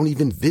users don't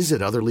even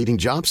visit other leading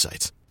job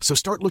sites. So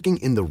start looking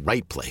in the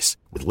right place.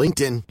 With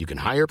LinkedIn, you can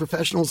hire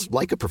professionals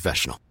like a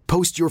professional.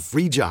 Post your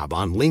free job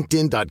on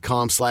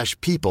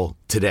linkedin.com/people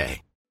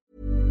today.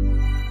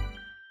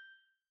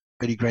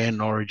 $30,000 in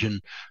Origin.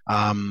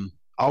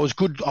 I was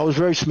good. I was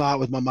very smart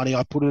with my money.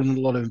 I put it in a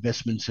lot of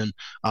investments, and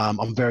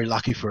I'm very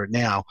lucky for it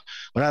now.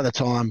 But at the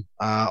time,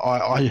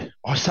 I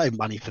saved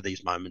money for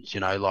these moments.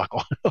 Like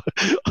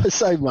I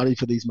saved money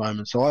for these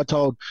moments. So I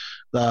told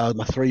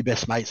my three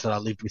best mates that I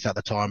lived with at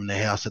the time in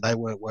their house that they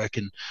weren't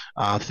working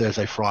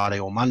Thursday, Friday,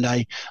 or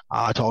Monday.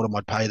 I told them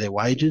I'd pay their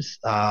wages.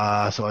 So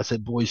I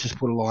said, boys, just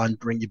put a line.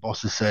 Ring your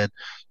bosses. Said,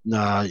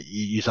 no,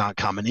 you aren't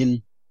coming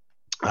in.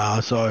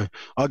 So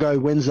I go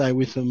Wednesday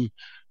with them.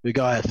 We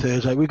go out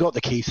Thursday. We got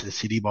the keys to the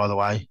city, by the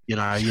way. You're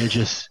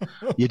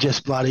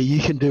just bloody.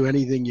 You can do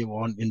anything you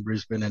want in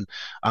Brisbane. And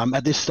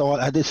at this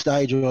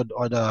stage,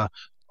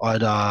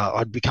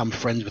 I'd become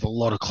friends with a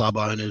lot of club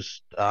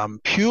owners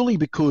purely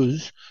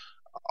because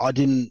I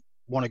didn't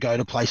want to go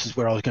to places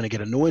where I was going to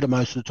get annoyed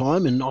most of the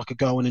time, and I could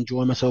go and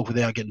enjoy myself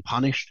without getting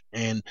punished.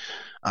 And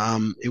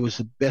it was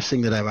the best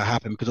thing that ever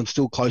happened because I'm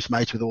still close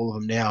mates with all of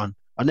them now. And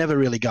I never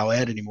really go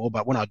out anymore,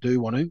 but when I do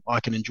want to,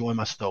 I can enjoy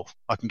myself.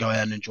 I can go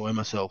out and enjoy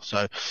myself.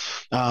 So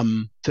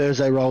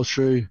Thursday rolls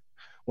through.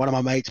 One of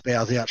my mates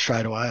bows out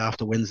straight away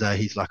after Wednesday.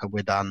 He's like,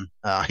 we're done.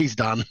 He's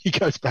done. He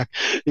goes back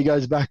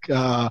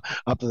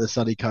up to the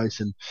sunny coast.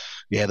 And,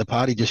 yeah, the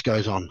party just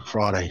goes on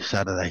Friday,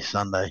 Saturday,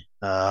 Sunday.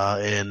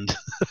 And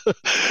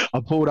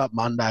I pulled up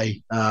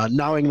Monday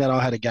knowing that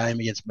I had a game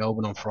against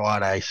Melbourne on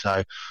Friday.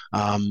 So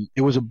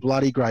it was a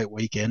bloody great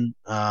weekend.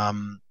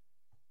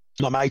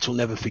 My mates will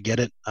never forget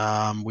it.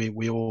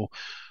 We all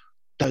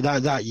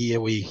that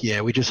year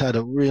we just had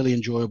a really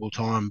enjoyable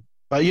time.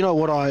 But you know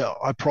what,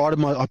 I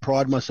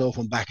pride myself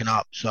on backing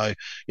up. So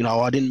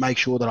I didn't make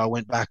sure that I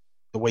went back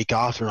the week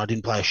after and I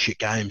didn't play a shit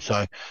game.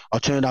 So I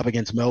turned up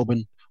against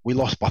Melbourne. We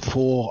lost by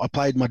 4. I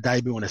played my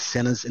debut in the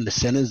centres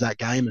that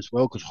game as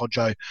well because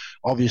Hodjo,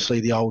 obviously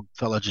the old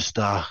fella, just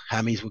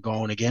hammies were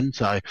going again,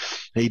 so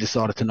he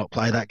decided to not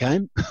play that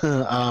game.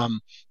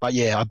 But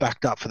yeah, I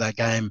backed up for that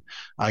game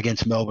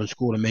against Melbourne,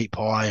 scored a meat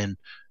pie, and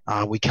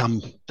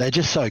they're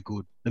just so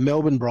good. The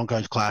Melbourne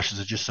Broncos clashes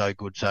are just so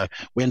good, so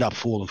we end up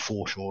falling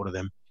 4 short of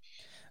them.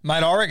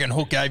 Mate, I reckon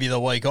Hook gave you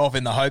the week off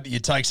in the hope that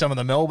you'd take some of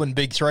the Melbourne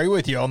Big Three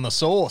with you on the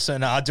sauce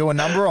and do a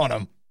number on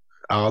them.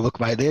 Oh, look,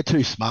 mate, they're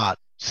too smart.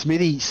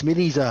 Smithy's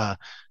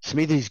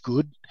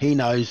good. He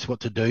knows what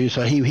to do.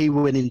 So he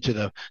went into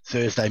the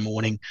Thursday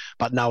morning,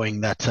 but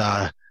knowing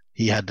that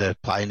he had to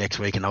play next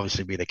week and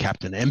obviously be the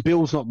captain. And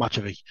Bill's not much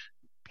of a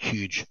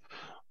huge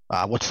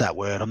what's that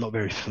word? I'm not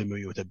very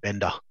familiar with it.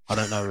 Bender. I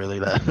don't know really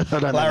that. I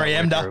don't Larry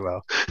know that Emder. Very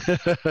well.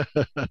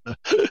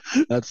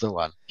 That's the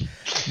one.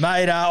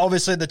 Mate,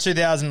 obviously the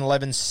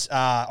 2011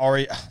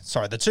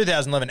 the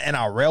 2011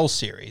 NRL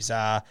series.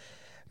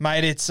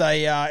 Mate, it's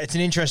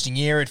an interesting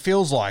year. It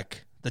feels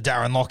like the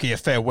Darren Lockyer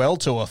farewell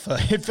tour.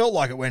 It felt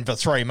like it went for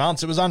 3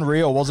 months. It was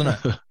unreal, wasn't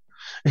it?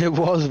 It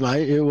was,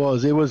 mate. It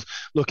was.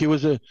 Look, it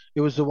was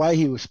the way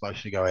he was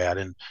supposed to go out,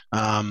 and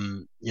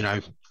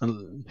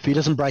if he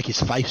doesn't break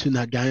his face in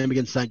that game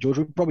against St. George,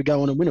 we'd probably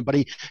go on and win it. But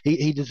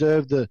he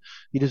deserved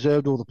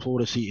all the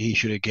plaudits he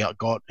should have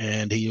got,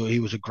 and he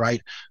was a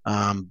great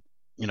a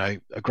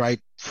great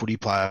footy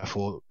player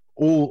for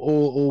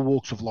all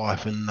walks of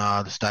life in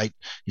the state,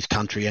 his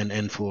country,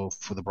 and for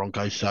the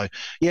Broncos. So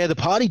yeah, the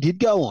party did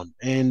go on,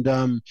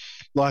 and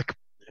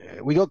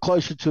we got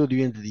closer to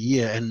the end of the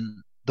year,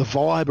 and the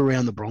vibe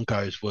around the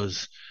Broncos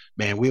was,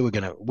 man, we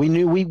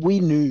knew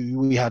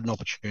we had an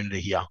opportunity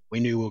here. We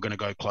knew we were going to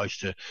go close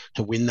to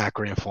win that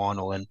grand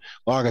final. And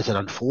like I said,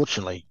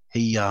 unfortunately,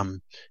 he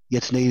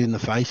gets kneed in the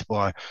face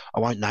by, I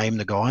won't name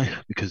the guy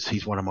because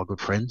he's one of my good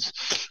friends,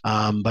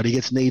 but he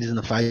gets kneed in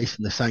the face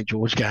in the St.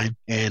 George game.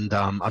 And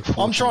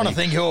unfortunately, I'm trying to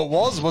think who it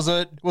was. Was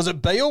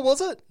it Beale? Was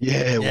it?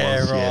 Yeah, it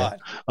was. Right.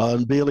 Yeah.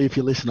 Beale, if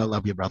you listen, I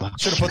love you, brother.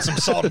 Should have put some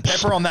salt and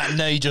pepper on that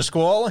knee, just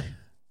quietly.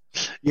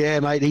 Yeah,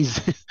 mate.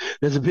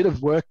 There's a bit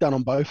of work done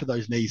on both of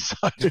those knees, so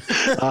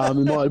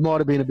it might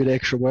have been a bit of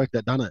extra work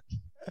that done it.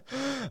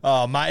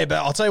 Oh, mate, but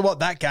I'll tell you what,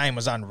 that game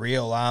was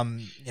unreal.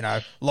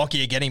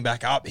 Lockyer getting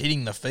back up,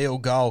 hitting the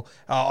field goal.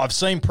 I've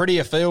seen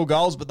prettier field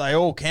goals, but they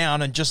all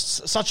count, and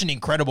just such an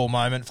incredible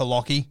moment for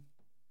Lockie.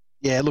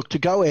 Yeah, look, to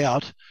go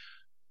out,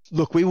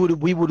 we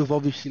would have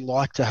obviously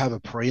liked to have a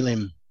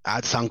prelim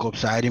at Suncorp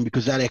Stadium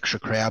because that extra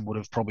crowd would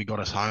have probably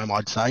got us home,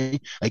 I'd say,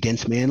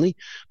 against Manly.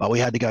 But we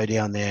had to go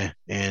down there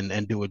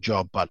and do a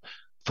job. But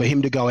for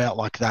him to go out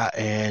like that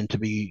and to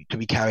be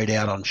carried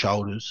out on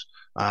shoulders,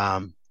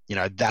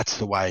 that's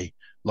the way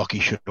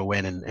Lockie should have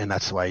went, and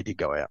that's the way he did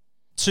go out.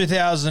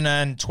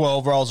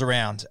 2012 rolls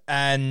around,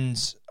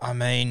 and, I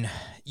mean,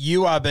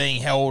 you are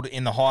being held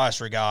in the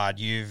highest regard.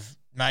 You've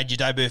made your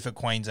debut for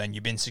Queensland.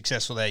 You've been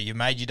successful there. You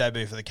made your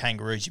debut for the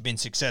Kangaroos. You've been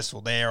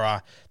successful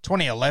there.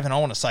 2011, I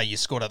want to say you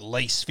scored at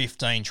least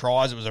 15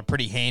 tries. It was a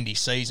pretty handy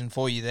season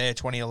for you there,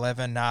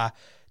 2011.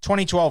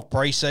 2012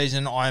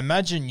 preseason, I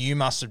imagine you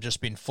must have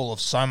just been full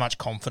of so much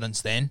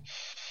confidence then.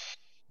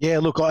 Yeah,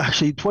 look,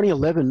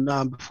 2011,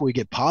 before we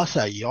get past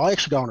that year, I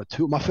actually go on a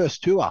tour, my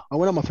first tour. I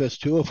went on my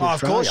first tour for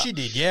Australia. Of course you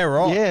did. Yeah,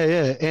 right.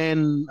 Yeah.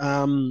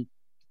 And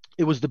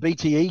it was the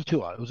BTE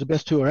tour. It was the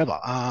best tour ever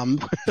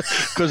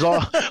because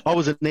I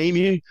was at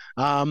Emu,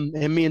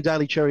 and me and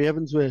Daly Cherry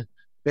Evans were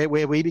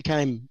where we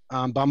became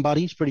bum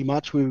buddies pretty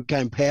much. We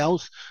became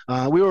pals.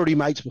 We were already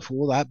mates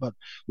before that, but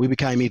we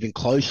became even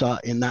closer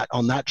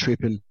on that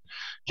trip. And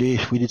gee,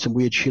 we did some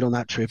weird shit on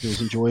that trip. It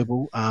was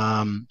enjoyable.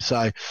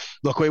 So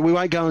look, we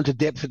won't go into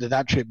depth into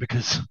that trip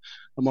because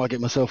I might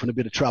get myself in a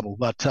bit of trouble.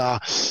 But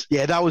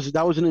yeah, that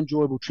was an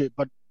enjoyable trip.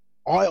 But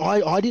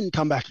I didn't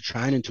come back to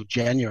train until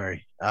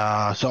January.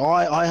 So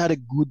I had a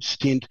good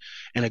stint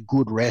and a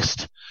good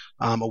rest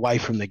away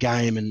from the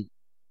game. And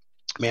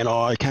man,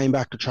 I came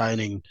back to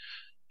training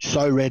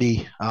so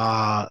ready.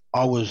 I've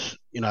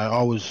grown.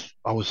 I was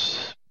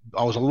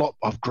a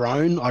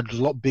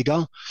lot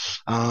bigger.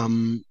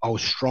 I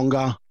was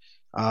stronger.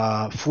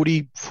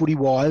 Footy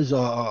wise,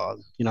 I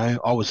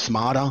was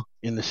smarter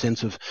in the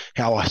sense of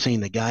how I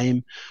seen the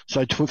game.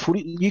 So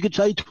footy, you could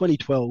say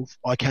 2012,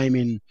 I came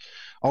in,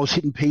 I was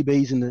hitting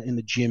PBs in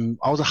the gym.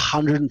 I was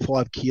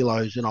 105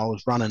 kilos and I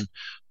was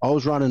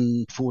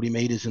running 40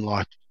 meters in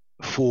like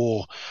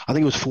I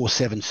think it was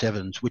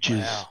 4.77s, which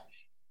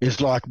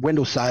is like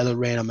Wendell Saylor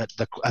ran them at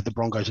the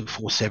Broncos at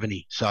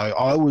 4.70. So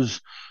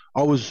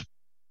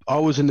I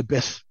was in the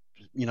best,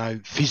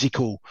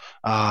 physical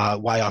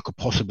way I could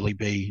possibly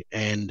be,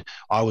 and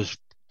I was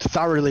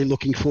thoroughly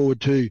looking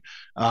forward to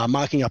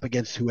marking up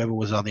against whoever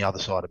was on the other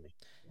side of me.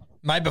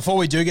 Mate, before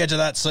we do get to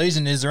that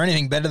season, is there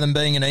anything better than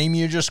being an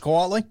emu just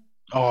quietly?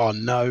 Oh,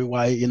 no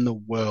way in the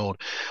world.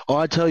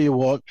 I tell you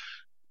what,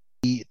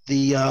 the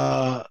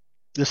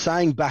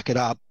saying "back it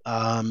up"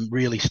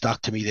 really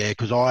stuck to me there,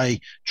 because I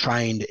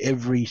trained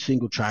every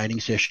single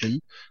training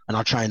session, and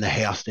I trained the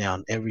house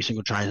down every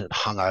single training that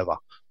hung over.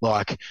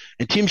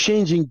 And Tim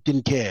Sheens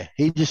didn't care.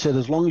 He just said,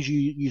 as long as you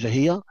use a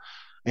here,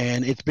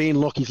 and it's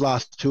been Lockie's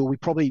last tour,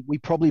 we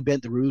probably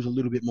bent the rules a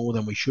little bit more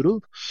than we should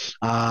have.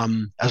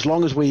 As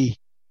long as we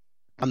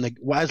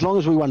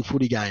won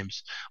footy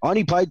games. I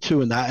only played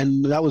 2 in that,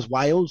 and that was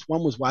Wales.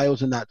 One was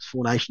Wales in that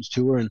Four Nations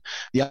tour, and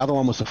the other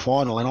one was the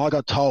final. And I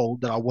got told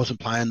that I wasn't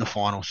playing the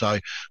final. So,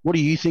 what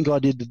do you think I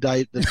did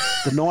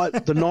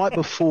the night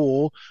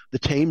before the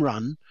team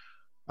run?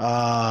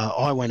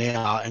 I went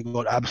out and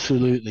got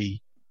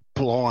absolutely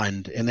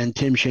blind. And then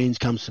Tim Sheens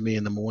comes to me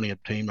in the morning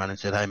at team run and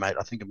said, "Hey mate,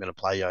 I think I'm going to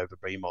play you over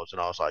BMOS." And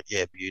I was like,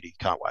 "Yeah, beauty,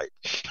 can't wait."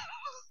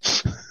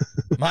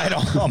 Mate,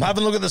 I'm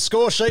having a look at the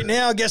score sheet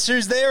now. Guess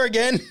who's there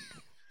again?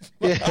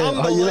 Yeah,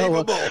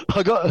 unbelievable.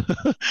 I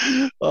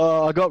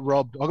got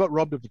robbed. I got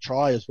robbed of a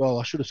try as well.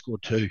 I should have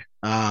scored 2.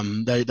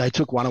 They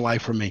took one away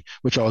from me,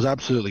 which I was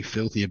absolutely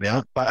filthy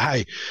about. But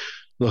hey,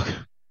 look,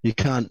 you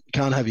can't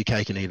have your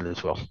cake and eat it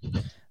as well.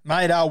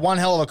 Mate, one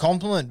hell of a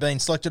compliment being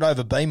selected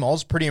over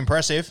BMOS. Pretty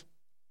impressive.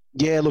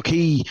 Yeah, look,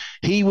 he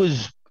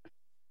was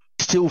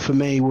still, for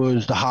me,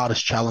 was the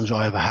hardest challenge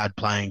I ever had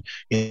playing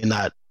in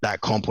that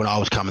comp when I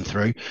was coming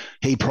through.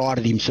 He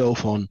prided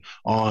himself on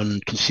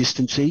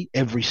consistency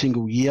every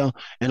single year,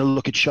 and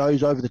look, it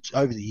shows over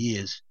the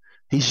years.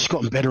 He's just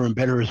gotten better and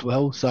better as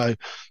well. So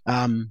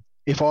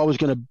if I was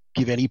going to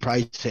give any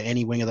praise to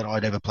any winger that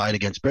I'd ever played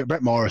against,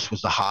 Brett Morris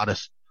was the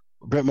hardest.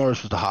 Brett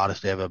Morris was the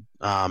hardest ever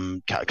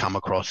come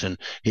across, and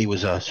he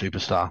was a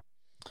superstar.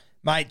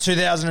 Mate,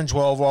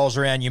 2012 rolls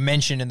around. You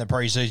mentioned in the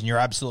preseason you're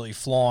absolutely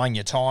flying.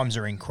 Your times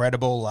are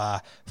incredible,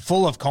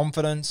 full of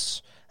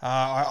confidence.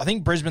 I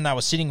think Brisbane, they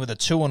were sitting with a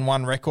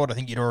 2-1 record. I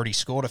think you'd already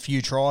scored a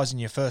few tries in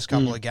your first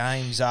couple of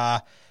games.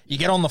 You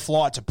get on the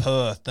flight to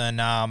Perth,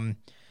 and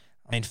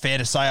fair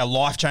to say, a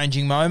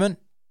life-changing moment.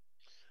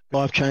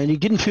 Life-changing.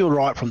 Didn't feel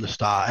right from the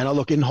start. And I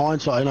look, in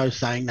hindsight, I know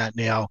saying that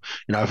now,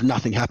 if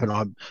nothing happened,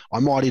 I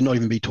might not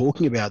even be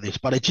talking about this,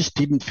 but it just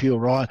didn't feel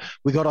right.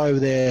 We got over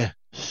there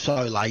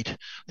so late. I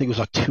think it was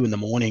like 2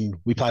 a.m.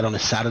 We played on a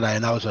Saturday,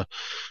 and I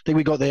think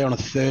we got there on a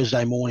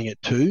Thursday morning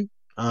at 2.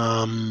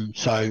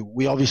 So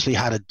we obviously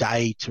had a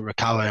day to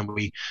recover, and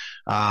we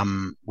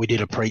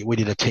did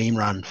a team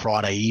run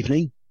Friday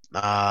evening,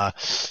 and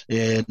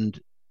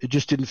it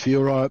just didn't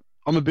feel right.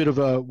 I'm a bit of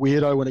a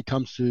weirdo when it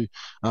comes to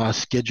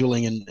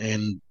scheduling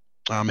and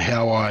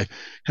how I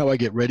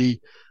get ready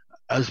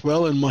as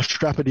well. And my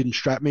strapper didn't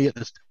strap me at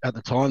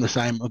the time, the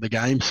same of the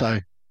game, so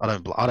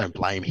I don't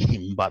blame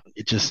him, but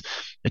it just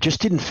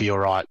didn't feel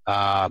right.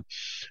 Look,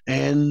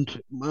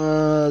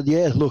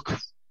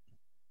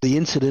 the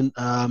incident,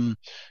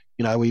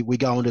 we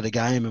go into the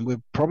game, and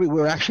we're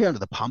actually under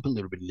the pump a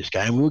little bit in this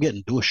game. We were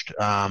getting dushed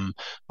by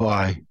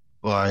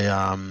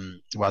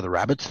the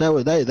Rabbits.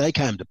 They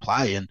came to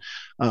play, and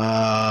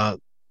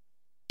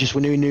just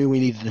when we knew we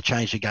needed to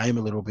change the game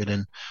a little bit.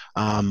 And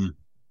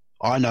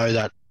I know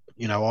that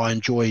I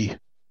enjoy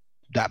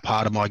that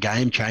part of my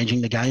game,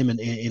 changing the game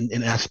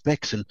in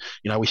aspects. And,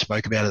 we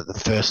spoke about it at the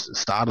first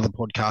start of the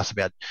podcast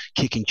about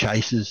chasing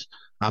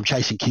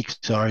kicks,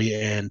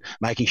 and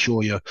making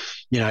sure you're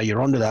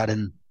onto that.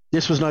 And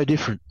this was no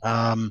different.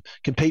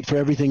 Compete for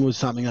everything was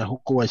something that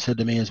Hook always said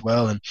to me as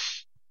well. And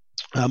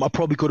I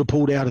probably could have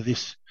pulled out of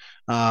this,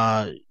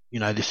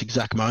 this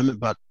exact moment,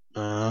 but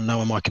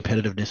knowing my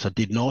competitiveness, I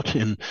did not.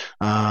 And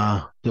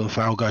Dylan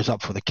Farrell goes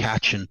up for the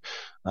catch, and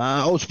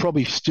I was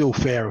probably still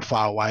fair or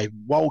far away.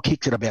 Wall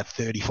kicked it about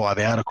 35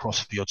 out across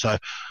the field, so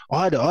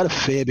I had a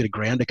fair bit of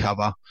ground to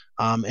cover.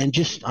 And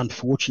just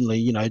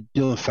unfortunately,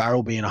 Dylan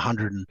Farrell being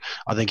 100,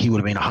 I think he would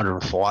have been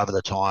 105 at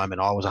the time,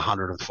 and I was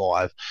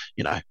 105,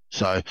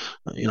 So,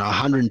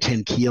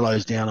 110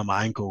 kilos down on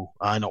my ankle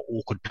in an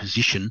awkward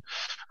position,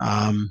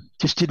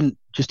 just didn't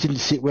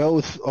sit well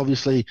with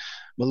obviously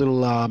my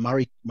little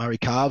Murray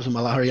calves and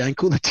my Larry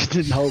ankle that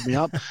didn't hold me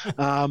up.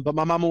 But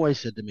my mum always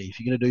said to me, if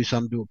you're going to do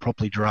something, do it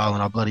properly, Jarrell,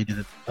 and I bloody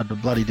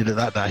did it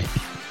that day.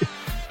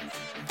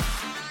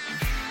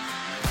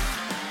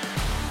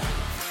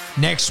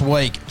 Next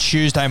week,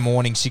 Tuesday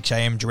morning, 6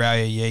 a.m,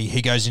 Jarrell Yeye,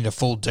 he goes into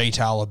full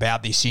detail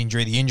about this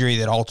injury, the injury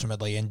that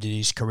ultimately ended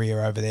his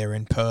career over there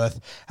in Perth.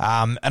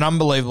 An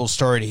unbelievable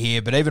story to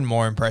hear, but even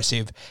more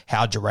impressive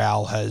how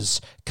Jarrell has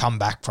come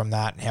back from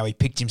that and how he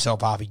picked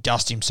himself up, he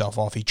dusted himself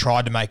off, he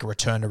tried to make a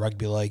return to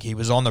rugby league. He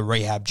was on the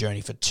rehab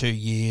journey for 2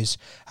 years,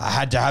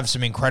 had to have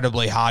some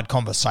incredibly hard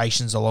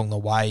conversations along the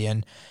way,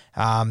 and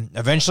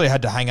eventually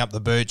had to hang up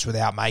the boots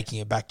without making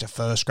it back to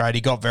first grade.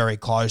 He got very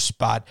close,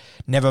 but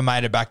never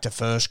made it back to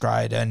first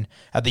grade. And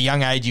at the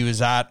young age he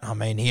was at,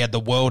 he had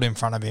the world in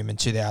front of him in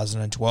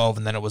 2012,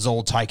 and then it was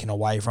all taken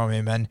away from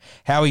him. And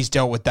how he's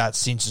dealt with that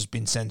since has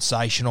been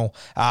sensational.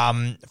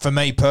 For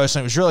me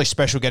personally, it was really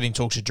special getting to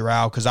talk to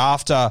Jarrell, because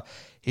after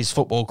his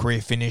football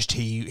career finished,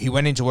 he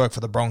went into work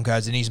for the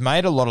Broncos, and he's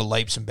made a lot of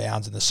leaps and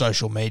bounds in the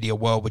social media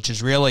world, which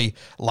has really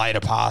laid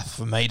a path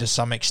for me to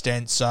some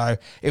extent. So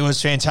it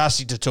was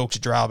fantastic to talk to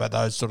Jarrell about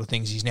those sort of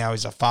things. He's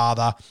a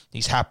father.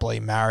 He's happily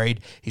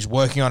married. He's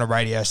working on a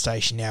radio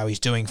station now. He's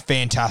doing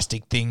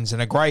fantastic things,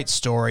 and a great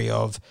story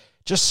of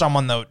just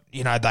someone that,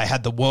 they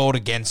had the world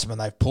against them and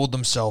they've pulled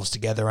themselves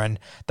together and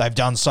they've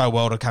done so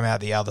well to come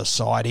out the other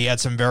side. He had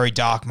some very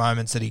dark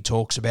moments that he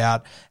talks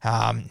about.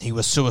 He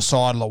was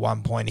suicidal at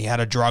one point. He had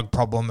a drug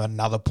problem at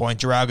another point.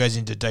 Jarrell goes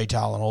into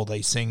detail on all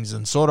these things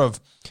and sort of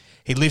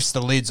he lifts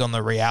the lids on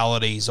the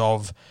realities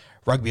of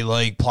rugby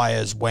league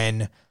players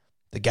when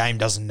the game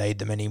doesn't need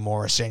them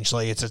anymore,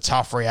 essentially. It's a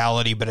tough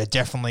reality, but it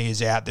definitely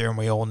is out there and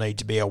we all need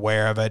to be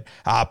aware of it.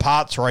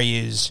 Part 3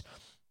 is...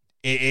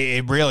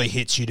 It really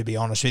hits you, to be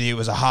honest with you. It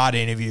was a hard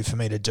interview for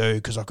me to do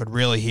because I could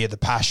really hear the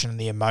passion and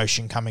the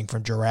emotion coming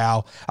from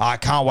Jarrell. I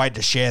can't wait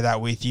to share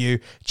that with you.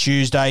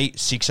 Tuesday,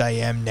 6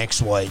 a.m.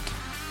 next week.